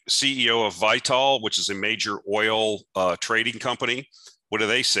the CEO of Vitol, which is a major oil trading company. What do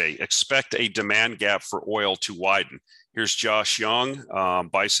they say? Expect a demand gap for oil to widen. Here's Josh Young,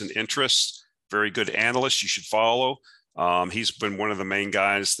 Bison Interests, very good analyst you should follow. He's been one of the main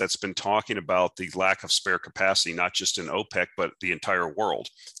guys that's been talking about the lack of spare capacity, not just in OPEC, but the entire world.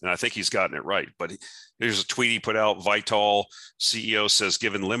 And I think he's gotten it right. But here's a tweet he put out. Vitol CEO says,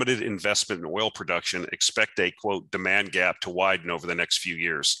 given limited investment in oil production, expect a, quote, demand gap to widen over the next few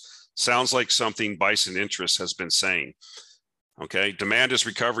years. Sounds like something Bison Interests has been saying. Okay, demand is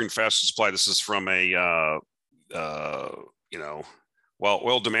recovering faster than supply. This is from a, while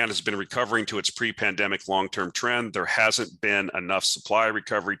oil demand has been recovering to its pre-pandemic long-term trend, there hasn't been enough supply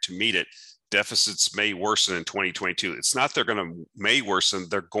recovery to meet it. Deficits may worsen in 2022. It's not may worsen,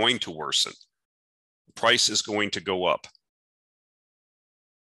 they're going to worsen. Price is going to go up.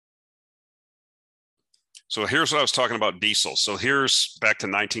 So here's what I was talking about diesel. So here's back to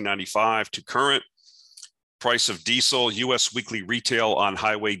 1995 to current. Price of diesel, U.S. weekly retail on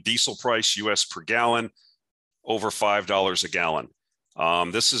highway diesel price, U.S. per gallon, over $5 a gallon.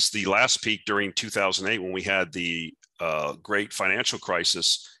 This is the last peak during 2008 when we had the great financial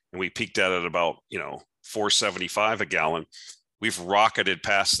crisis, and we peaked out at about $4.75 a gallon. We've rocketed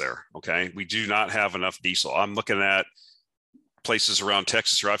past there. Okay, we do not have enough diesel. I'm looking at places around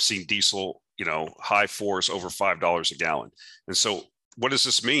Texas where I've seen diesel, high fours, over $5 a gallon. And so, what does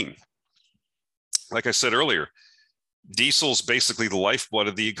this mean? Like I said earlier, diesel is basically the lifeblood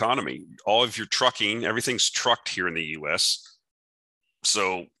of the economy. All of your trucking, everything's trucked here in the U.S.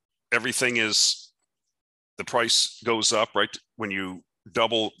 So everything is, the price goes up, right? When you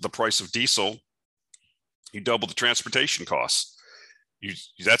double the price of diesel, you double the transportation costs.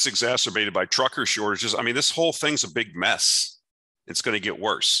 That's exacerbated by trucker shortages. I mean, this whole thing's a big mess. It's going to get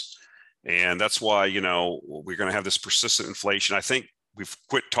worse. And that's why, we're going to have this persistent inflation. I think we've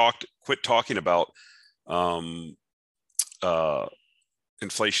quit talking about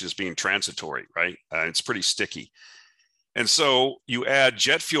inflation as being transitory, right? It's pretty sticky. And so you add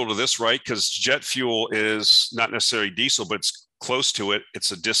jet fuel to this, right? Because jet fuel is not necessarily diesel, but it's close to it.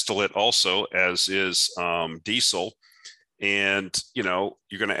 It's a distillate also, as is diesel. And, you're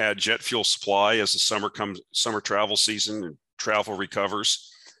going to add jet fuel supply as the summer travel season and travel recovers.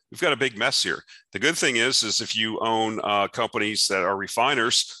 We've got a big mess here. The good thing is if you own companies that are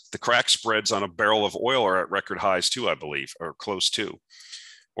refiners, the crack spreads on a barrel of oil are at record highs too, I believe, or close to.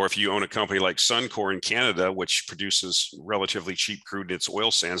 Or if you own a company like Suncor in Canada, which produces relatively cheap crude in its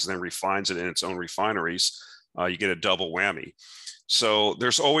oil sands and then refines it in its own refineries, you get a double whammy. So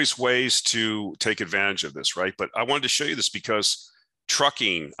there's always ways to take advantage of this, right? But I wanted to show you this because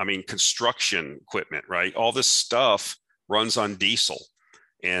trucking, construction equipment, right? All this stuff runs on diesel.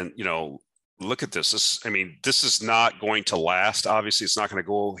 And, look at this. This is not going to last. Obviously, it's not going to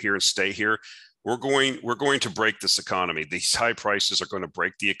go here and stay here. We're going to break this economy. These high prices are going to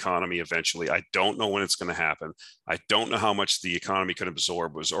break the economy eventually. I don't know when it's going to happen. I don't know how much the economy can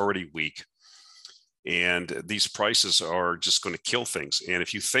absorb. It was already weak. And these prices are just going to kill things. And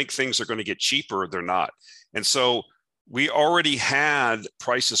if you think things are going to get cheaper, they're not. And so we already had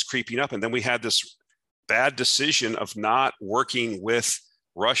prices creeping up. And then we had this bad decision of not working with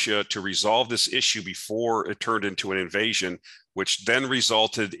Russia to resolve this issue before it turned into an invasion, which then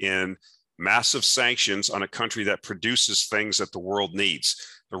resulted in massive sanctions on a country that produces things that the world needs.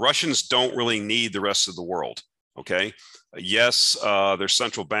 The Russians don't really need the rest of the world. Okay. Yes, their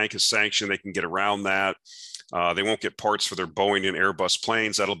central bank is sanctioned. They can get around that. They won't get parts for their Boeing and Airbus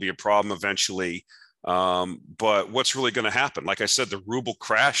planes. That'll be a problem eventually. But what's really going to happen? Like I said, the ruble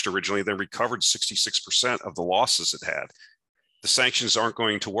crashed originally, then recovered 66% of the losses it had. The sanctions aren't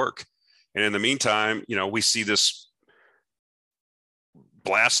going to work. And in the meantime, we see this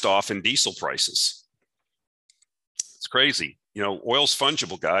blast off in diesel prices. It's crazy. Oil's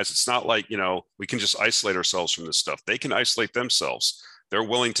fungible, guys. It's not like, we can just isolate ourselves from this stuff. They can isolate themselves. They're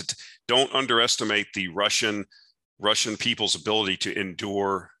willing to, don't underestimate the Russian people's ability to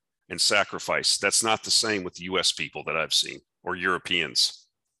endure and sacrifice. That's not the same with the US people that I've seen, or Europeans.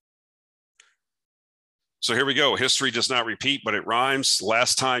 So here we go. History does not repeat, but it rhymes.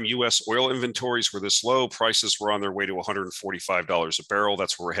 Last time US oil inventories were this low, prices were on their way to $145 a barrel.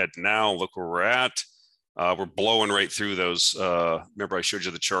 That's where we're heading now. Look where we're at. We're blowing right through those. Remember, I showed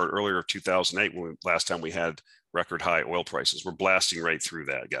you the chart earlier of 2008 when last time we had record high oil prices. We're blasting right through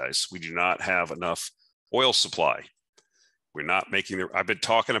that, guys. We do not have enough oil supply. We're not making the, I've been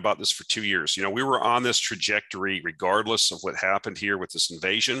talking about this for 2 years. You know, we were on this trajectory regardless of what happened here with this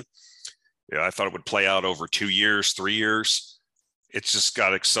invasion. Yeah, I thought it would play out over 2 years, 3 years. It's just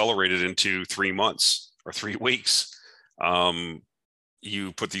got accelerated into 3 months or 3 weeks.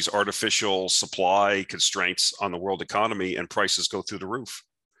 You put these artificial supply constraints on the world economy and prices go through the roof.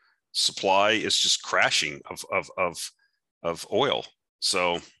 Supply is just crashing of oil.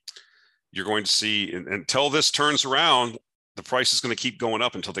 So you're going to see, until this turns around, the price is going to keep going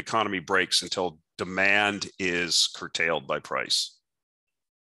up until the economy breaks, until demand is curtailed by price.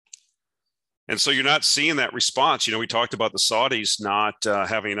 And so you're not seeing that response. You know, we talked about the Saudis not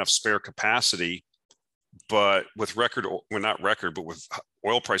having enough spare capacity, but with record, well, not record, but with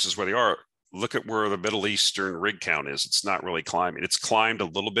oil prices where they are, look at where the Middle Eastern rig count is. It's not really climbing. It's climbed a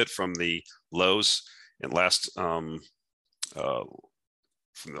little bit from the lows and from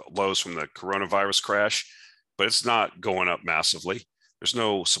the lows from the coronavirus crash, but it's not going up massively. There's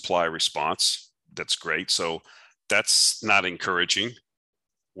no supply response. That's great. So that's not encouraging.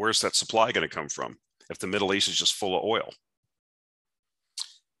 Where's that supply going to come from if the Middle East is just full of oil?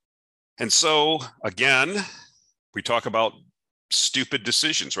 And so, again, we talk about stupid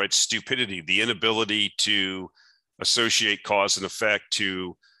decisions, right? Stupidity, the inability to associate cause and effect,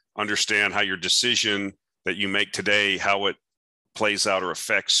 to understand how your decision that you make today, how it plays out or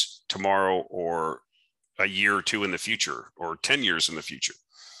affects tomorrow or a year or two in the future or 10 years in the future.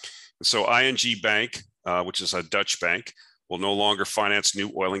 And so ING Bank, which is a Dutch bank, will no longer finance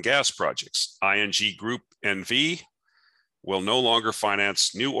new oil and gas projects. ING Group NV will no longer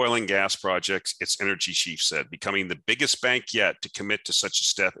finance new oil and gas projects, its energy chief said, becoming the biggest bank yet to commit to such a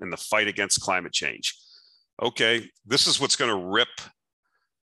step in the fight against climate change. Okay, this is what's going to rip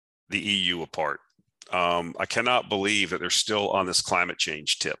the EU apart. I cannot believe that they're still on this climate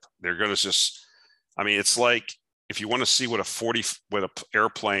change tip. They're going to just, I mean, it's like, if you want to see what an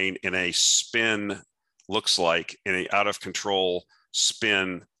airplane in a spin looks like, in an out of control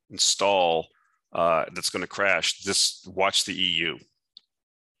spin and stall that's going to crash, watch the EU.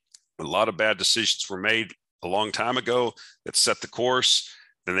 A lot of bad decisions were made a long time ago that set the course.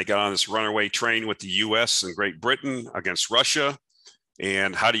 Then they got on this runaway train with the US and Great Britain against Russia.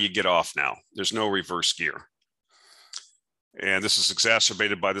 And how do you get off now? There's no reverse gear. And this is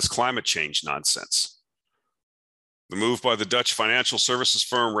exacerbated by this climate change nonsense. The move by the Dutch financial services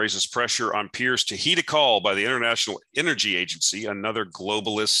firm raises pressure on peers to heed a call by the International Energy Agency, another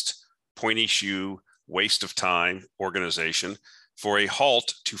globalist, pointy shoe, waste of time organization, for a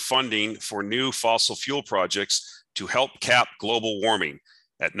halt to funding for new fossil fuel projects to help cap global warming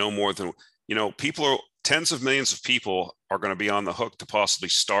at no more than, you know, tens of millions of people are going to be on the hook to possibly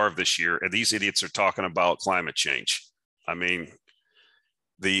starve this year. And these idiots are talking about climate change. I mean,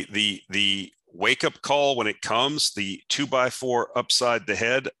 the wake up call when it comes, the 2x4 upside the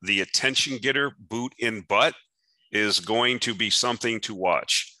head, the attention getter boot in butt is going to be something to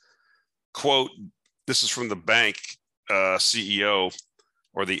watch. Quote, this is from the bank CEO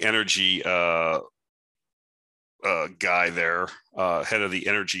or the energy guy there, head of the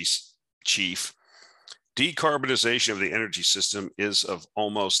energy chief. Decarbonization of the energy system is of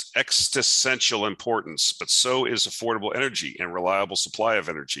almost existential importance, but so is affordable energy and reliable supply of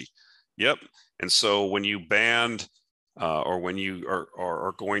energy. Yep. And so when you banned or when you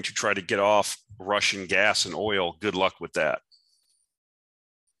are going to try to get off Russian gas and oil, good luck with that.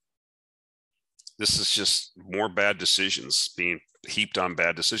 This is just more bad decisions being heaped on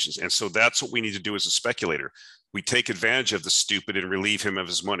bad decisions. And so that's what we need to do as a speculator. We take advantage of the stupid and relieve him of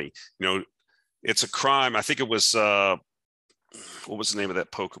his money. You know, it's a crime. I think it was, what was the name of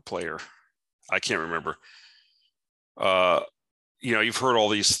that poker player? I can't remember. You know, you've heard all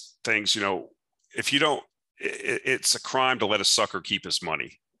these things, you know, if you don't, it's a crime to let a sucker keep his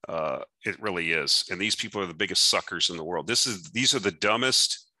money. It really is. And these people are the biggest suckers in the world. These are the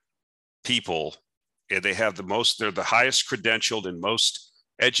dumbest people. They have they're the highest credentialed and most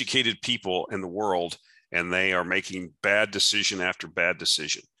educated people in the world. And they are making bad decision after bad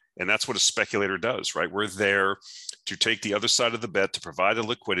decision. And that's what a speculator does, right? We're there to take the other side of the bet, to provide the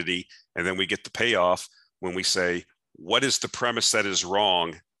liquidity, and then we get the payoff when we say, What is the premise that is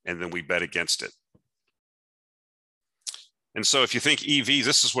wrong? And then we bet against it. And so if you think EVs,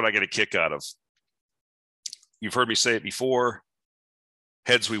 this is what I get a kick out of. You've heard me say it before.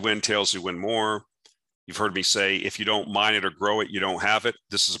 Heads we win, tails we win more. You've heard me say, if you don't mine it or grow it, you don't have it.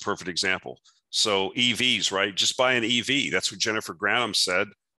 This is a perfect example. So EVs, right? Just buy an EV. That's what Jennifer Granholm said,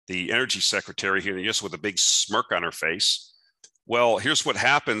 the energy secretary here, just with a big smirk on her face. Well, here's what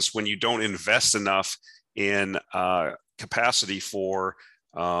happens when you don't invest enough in capacity for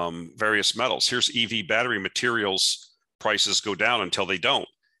various metals. Here's EV battery materials prices go down until they don't.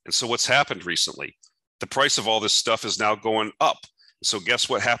 And so what's happened recently? The price of all this stuff is now going up. So guess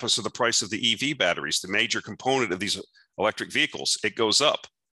what happens to the price of the EV batteries, the major component of these electric vehicles? It goes up.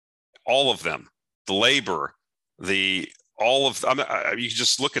 All of them, the labor, you can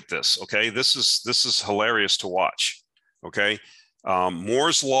just look at this. Okay, this is hilarious to watch. Okay,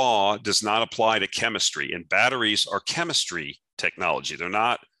 Moore's law does not apply to chemistry, and batteries are chemistry technology. They're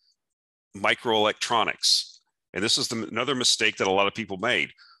not microelectronics. And this is another mistake that a lot of people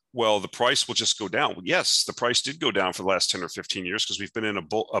made. Well, the price will just go down. Yes, the price did go down for the last 10 or 15 years because we've been in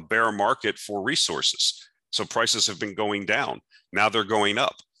a bear market for resources. So prices have been going down. Now they're going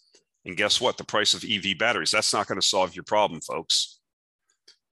up. And guess what? The price of EV batteries, that's not going to solve your problem, folks.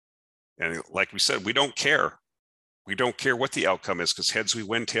 And like we said, we don't care. We don't care what the outcome is because heads we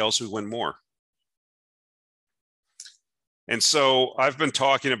win, tails we win more. And so I've been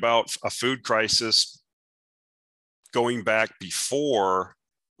talking about a food crisis going back before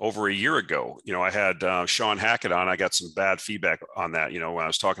over a year ago. I had Sean Hackett on. I got some bad feedback on that. When I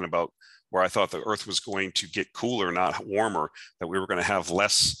was talking about where I thought the earth was going to get cooler, not warmer, that we were going to have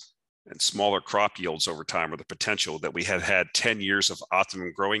less and smaller crop yields over time, or the potential that we had 10 years of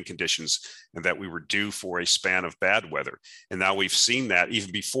optimum growing conditions and that we were due for a span of bad weather. And now we've seen that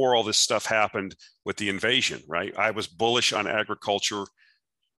even before all this stuff happened with the invasion, right? I was bullish on agriculture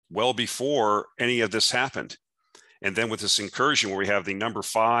well before any of this happened. And then with this incursion where we have the number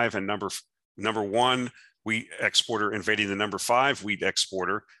 5 and number 1 wheat exporter invading the number 5 wheat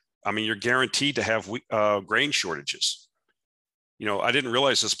exporter, I mean, you're guaranteed to have grain shortages. I didn't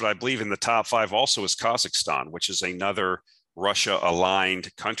realize this, but I believe in the top 5 also is Kazakhstan, which is another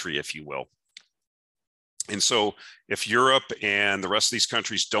Russia-aligned country, if you will. And so if Europe and the rest of these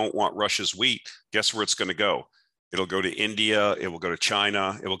countries don't want Russia's wheat, guess where it's going to go? It'll go to India, it will go to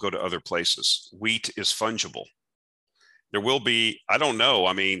China, it will go to other places. Wheat is fungible. There will be, I don't know.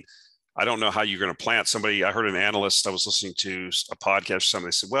 I mean, I don't know how you're going to plant. I heard an analyst, I was listening to a podcast or something,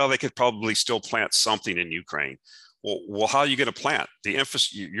 they said, well, they could probably still plant something in Ukraine. Well, how are you going to plant?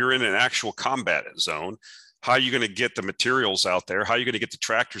 You're in an actual combat zone. How are you going to get the materials out there? How are you going to get the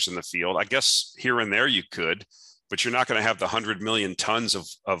tractors in the field? I guess here and there you could, but you're not going to have the 100 million tons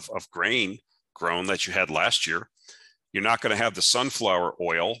of grain grown that you had last year. You're not going to have the sunflower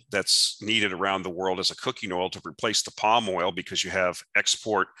oil that's needed around the world as a cooking oil to replace the palm oil because you have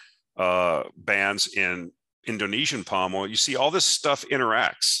export bans in Indonesian palm oil. You see, all this stuff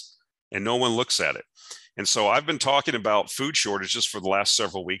interacts and no one looks at it. And so I've been talking about food shortages for the last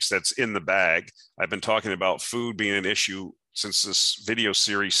several weeks. That's in the bag. I've been talking about food being an issue since this video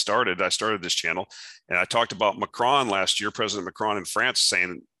series started. I started this channel, and I talked about Macron last year, President Macron in France,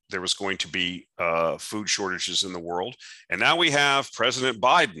 saying there was going to be food shortages in the world. And now we have President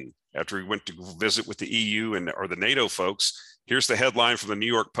Biden, after he went to visit with the EU or the NATO folks. Here's the headline from the New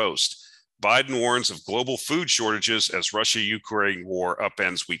York Post. Biden warns of global food shortages as Russia-Ukraine war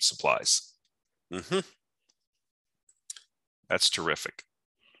upends wheat supplies. That's terrific.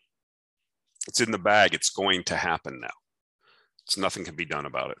 It's in the bag. It's going to happen now. Nothing can be done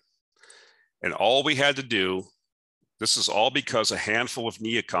about it. And all we had to do, this is all because a handful of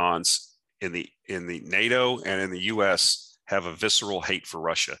neocons in the NATO and in the US have a visceral hate for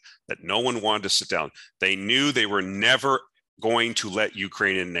Russia that no one wanted to sit down. They knew they were never going to let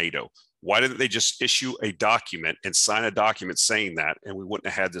Ukraine in NATO. Why didn't they just issue a document and sign a document saying that, and we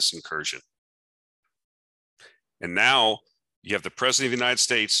wouldn't have had this incursion? And now you have the President of the United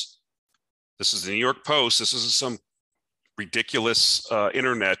States. This is the New York Post. This isn't some ridiculous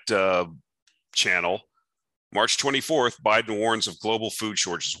internet channel. March 24th, Biden warns of global food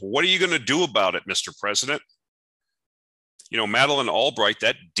shortages. What are you going to do about it, Mr. President? Madeleine Albright,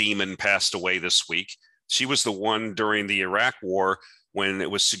 that demon, passed away this week. She was the one during the Iraq war when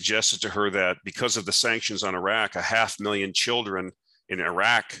it was suggested to her that because of the sanctions on Iraq, 500,000 children in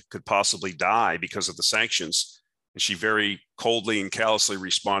Iraq could possibly die because of the sanctions. And she very coldly and callously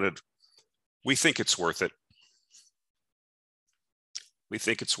responded, "We think it's worth it. We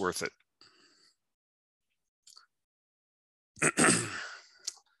think it's worth it."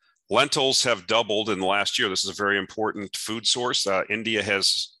 Lentils have doubled in the last year. This is a very important food source. India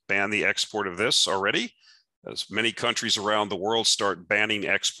has banned the export of this already, as many countries around the world start banning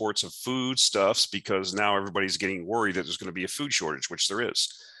exports of foodstuffs because now everybody's getting worried that there's going to be a food shortage, which there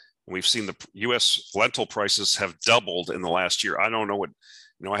is. And we've seen the U.S. lentil prices have doubled in the last year. I don't know what,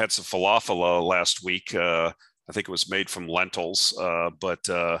 I had some falafel last week. I think it was made from lentils, but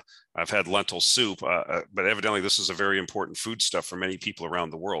I've had lentil soup. But evidently, this is a very important foodstuff for many people around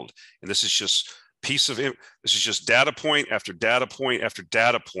the world. And this is just this is just data point after data point after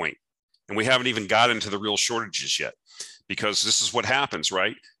data point. And we haven't even got into the real shortages yet, because this is what happens,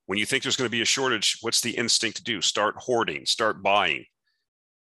 right? When you think there's going to be a shortage, what's the instinct to do? Start hoarding, start buying,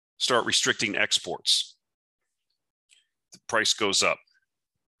 start restricting exports. The price goes up.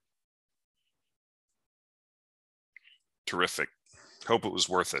 Terrific. Hope it was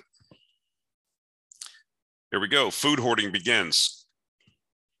worth it. Here we go. Food hoarding begins.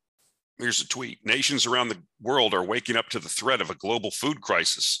 Here's a tweet. Nations around the world are waking up to the threat of a global food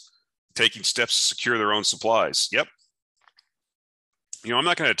crisis, taking steps to secure their own supplies. Yep. I'm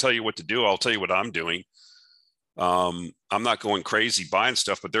not going to tell you what to do. I'll tell you what I'm doing. I'm not going crazy buying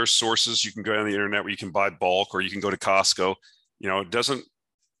stuff, but there's sources you can go on the internet where you can buy bulk, or you can go to Costco.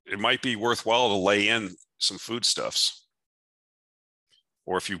 It might be worthwhile to lay in some foodstuffs.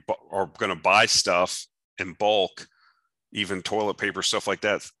 Or if you are going to buy stuff in bulk, even toilet paper, stuff like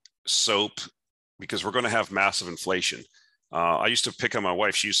that, soap, because we're going to have massive inflation. I used to pick on my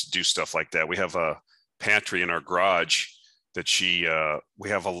wife. She used to do stuff like that. We have a pantry in our garage that we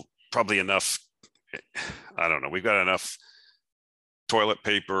have probably enough. I don't know. We've got enough toilet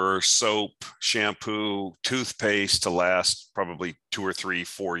paper, soap, shampoo, toothpaste to last probably 2 or 3,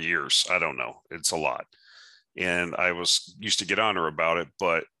 4 years. I don't know. It's a lot. And I used to get on her about it,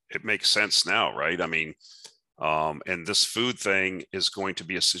 but it makes sense now, right? I mean, and this food thing is going to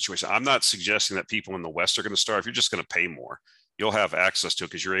be a situation. I'm not suggesting that people in the West are going to starve. You're just going to pay more. You'll have access to it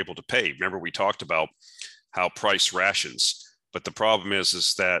because you're able to pay. Remember, we talked about how price rations, but the problem is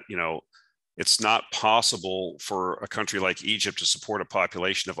that, it's not possible for a country like Egypt to support a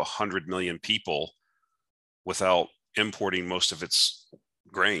population of 100 million people without importing most of its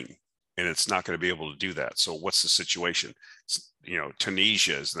grain. And it's not going to be able to do that. So what's the situation?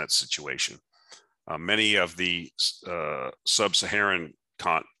 Tunisia is in that situation. Many of the sub-Saharan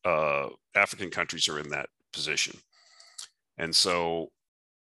African countries are in that position. And so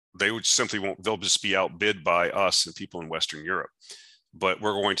they would they'll just be outbid by us and people in Western Europe. But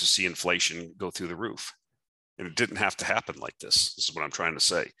we're going to see inflation go through the roof. And it didn't have to happen like this. This is what I'm trying to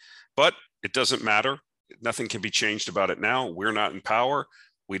say. But it doesn't matter. Nothing can be changed about it now. We're not in power.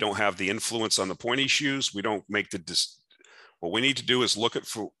 We don't have the influence on the pointy shoes. We don't make what we need to do is look at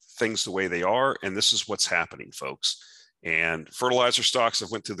things the way they are. And this is what's happening, folks. And fertilizer stocks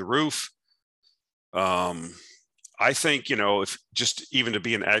have went through the roof. I think, if just even to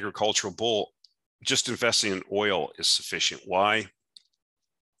be an agricultural bull, just investing in oil is sufficient. Why?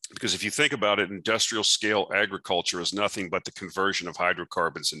 Because if you think about it, industrial scale agriculture is nothing but the conversion of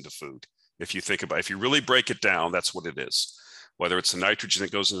hydrocarbons into food. If you really break it down, that's what it is. Whether it's the nitrogen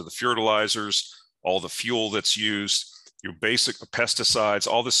that goes into the fertilizers, all the fuel that's used, your basic pesticides,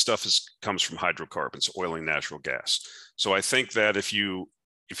 all this stuff comes from hydrocarbons, oil and natural gas. So I think that if you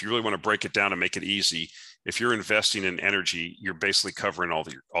really want to break it down and make it easy, if you're investing in energy, you're basically covering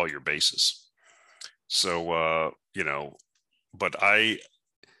all your bases. So, but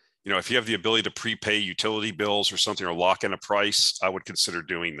if you have the ability to prepay utility bills or something, or lock in a price, I would consider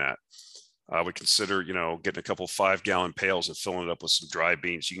doing that. I would consider, getting a couple 5-gallon pails and filling it up with some dry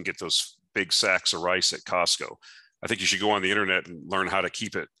beans. You can get those big sacks of rice at Costco. I think you should go on the internet and learn how to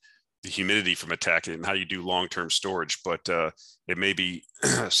keep the humidity from attacking it and how you do long-term storage. But it may be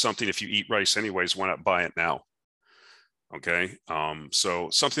something, if you eat rice anyways, why not buy it now? Okay. So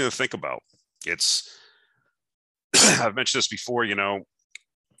something to think about. I've mentioned this before,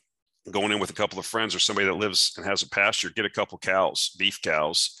 going in with a couple of friends or somebody that lives and has a pasture, get a couple cows, beef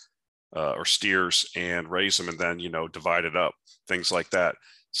cows, or steers, and raise them, and then, divide it up, things like that.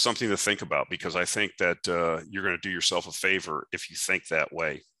 Something to think about, because I think that you're going to do yourself a favor if you think that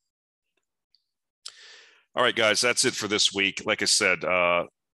way. All right, guys, that's it for this week. Like I said, I'm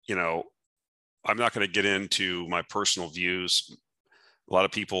not going to get into my personal views. A lot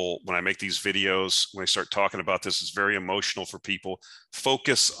of people, when I make these videos, when I start talking about this, it's very emotional for people.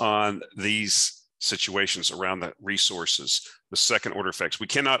 Focus on these situations around the resources, the second order effects. We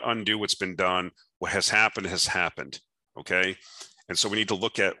cannot undo what's been done. What has happened has happened. Okay. And so we need to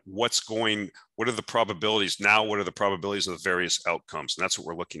look at what are the probabilities now? What are the probabilities of the various outcomes? And that's what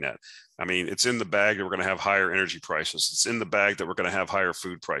we're looking at. I mean, it's in the bag that we're going to have higher energy prices. It's in the bag that we're going to have higher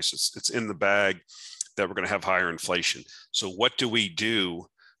food prices. It's in the bag that we're going to have higher inflation. So what do we do?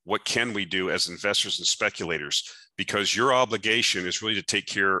 What can we do as investors and speculators? Because your obligation is really to take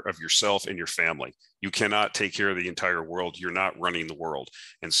care of yourself and your family. You cannot take care of the entire world. You're not running the world.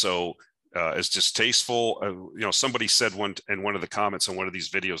 And so as distasteful, somebody said in one of the comments on one of these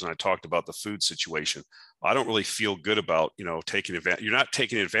videos, and I talked about the food situation, I don't really feel good about, taking advantage. You're not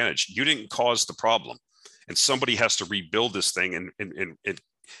taking advantage. You didn't cause the problem, and somebody has to rebuild this thing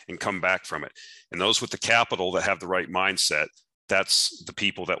and come back from it. And those with the capital that have the right mindset, that's the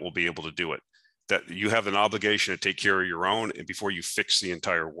people that will be able to do it. That you have an obligation to take care of your own and before you fix the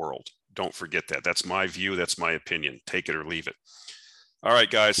entire world. Don't forget that. That's my view. That's my opinion. Take it or leave it. All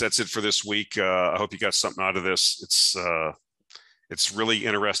right, guys, that's it for this week. I hope you got something out of this. It's really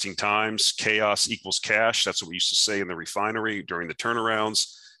interesting times. Chaos equals cash. That's what we used to say in the refinery during the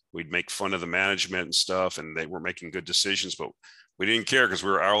turnarounds. We'd make fun of the management and stuff, and they were making good decisions, but we didn't care because we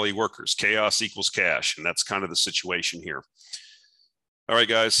were hourly workers. Chaos equals cash, and that's kind of the situation here. All right,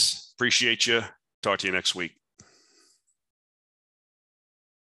 guys, appreciate you. Talk to you next week.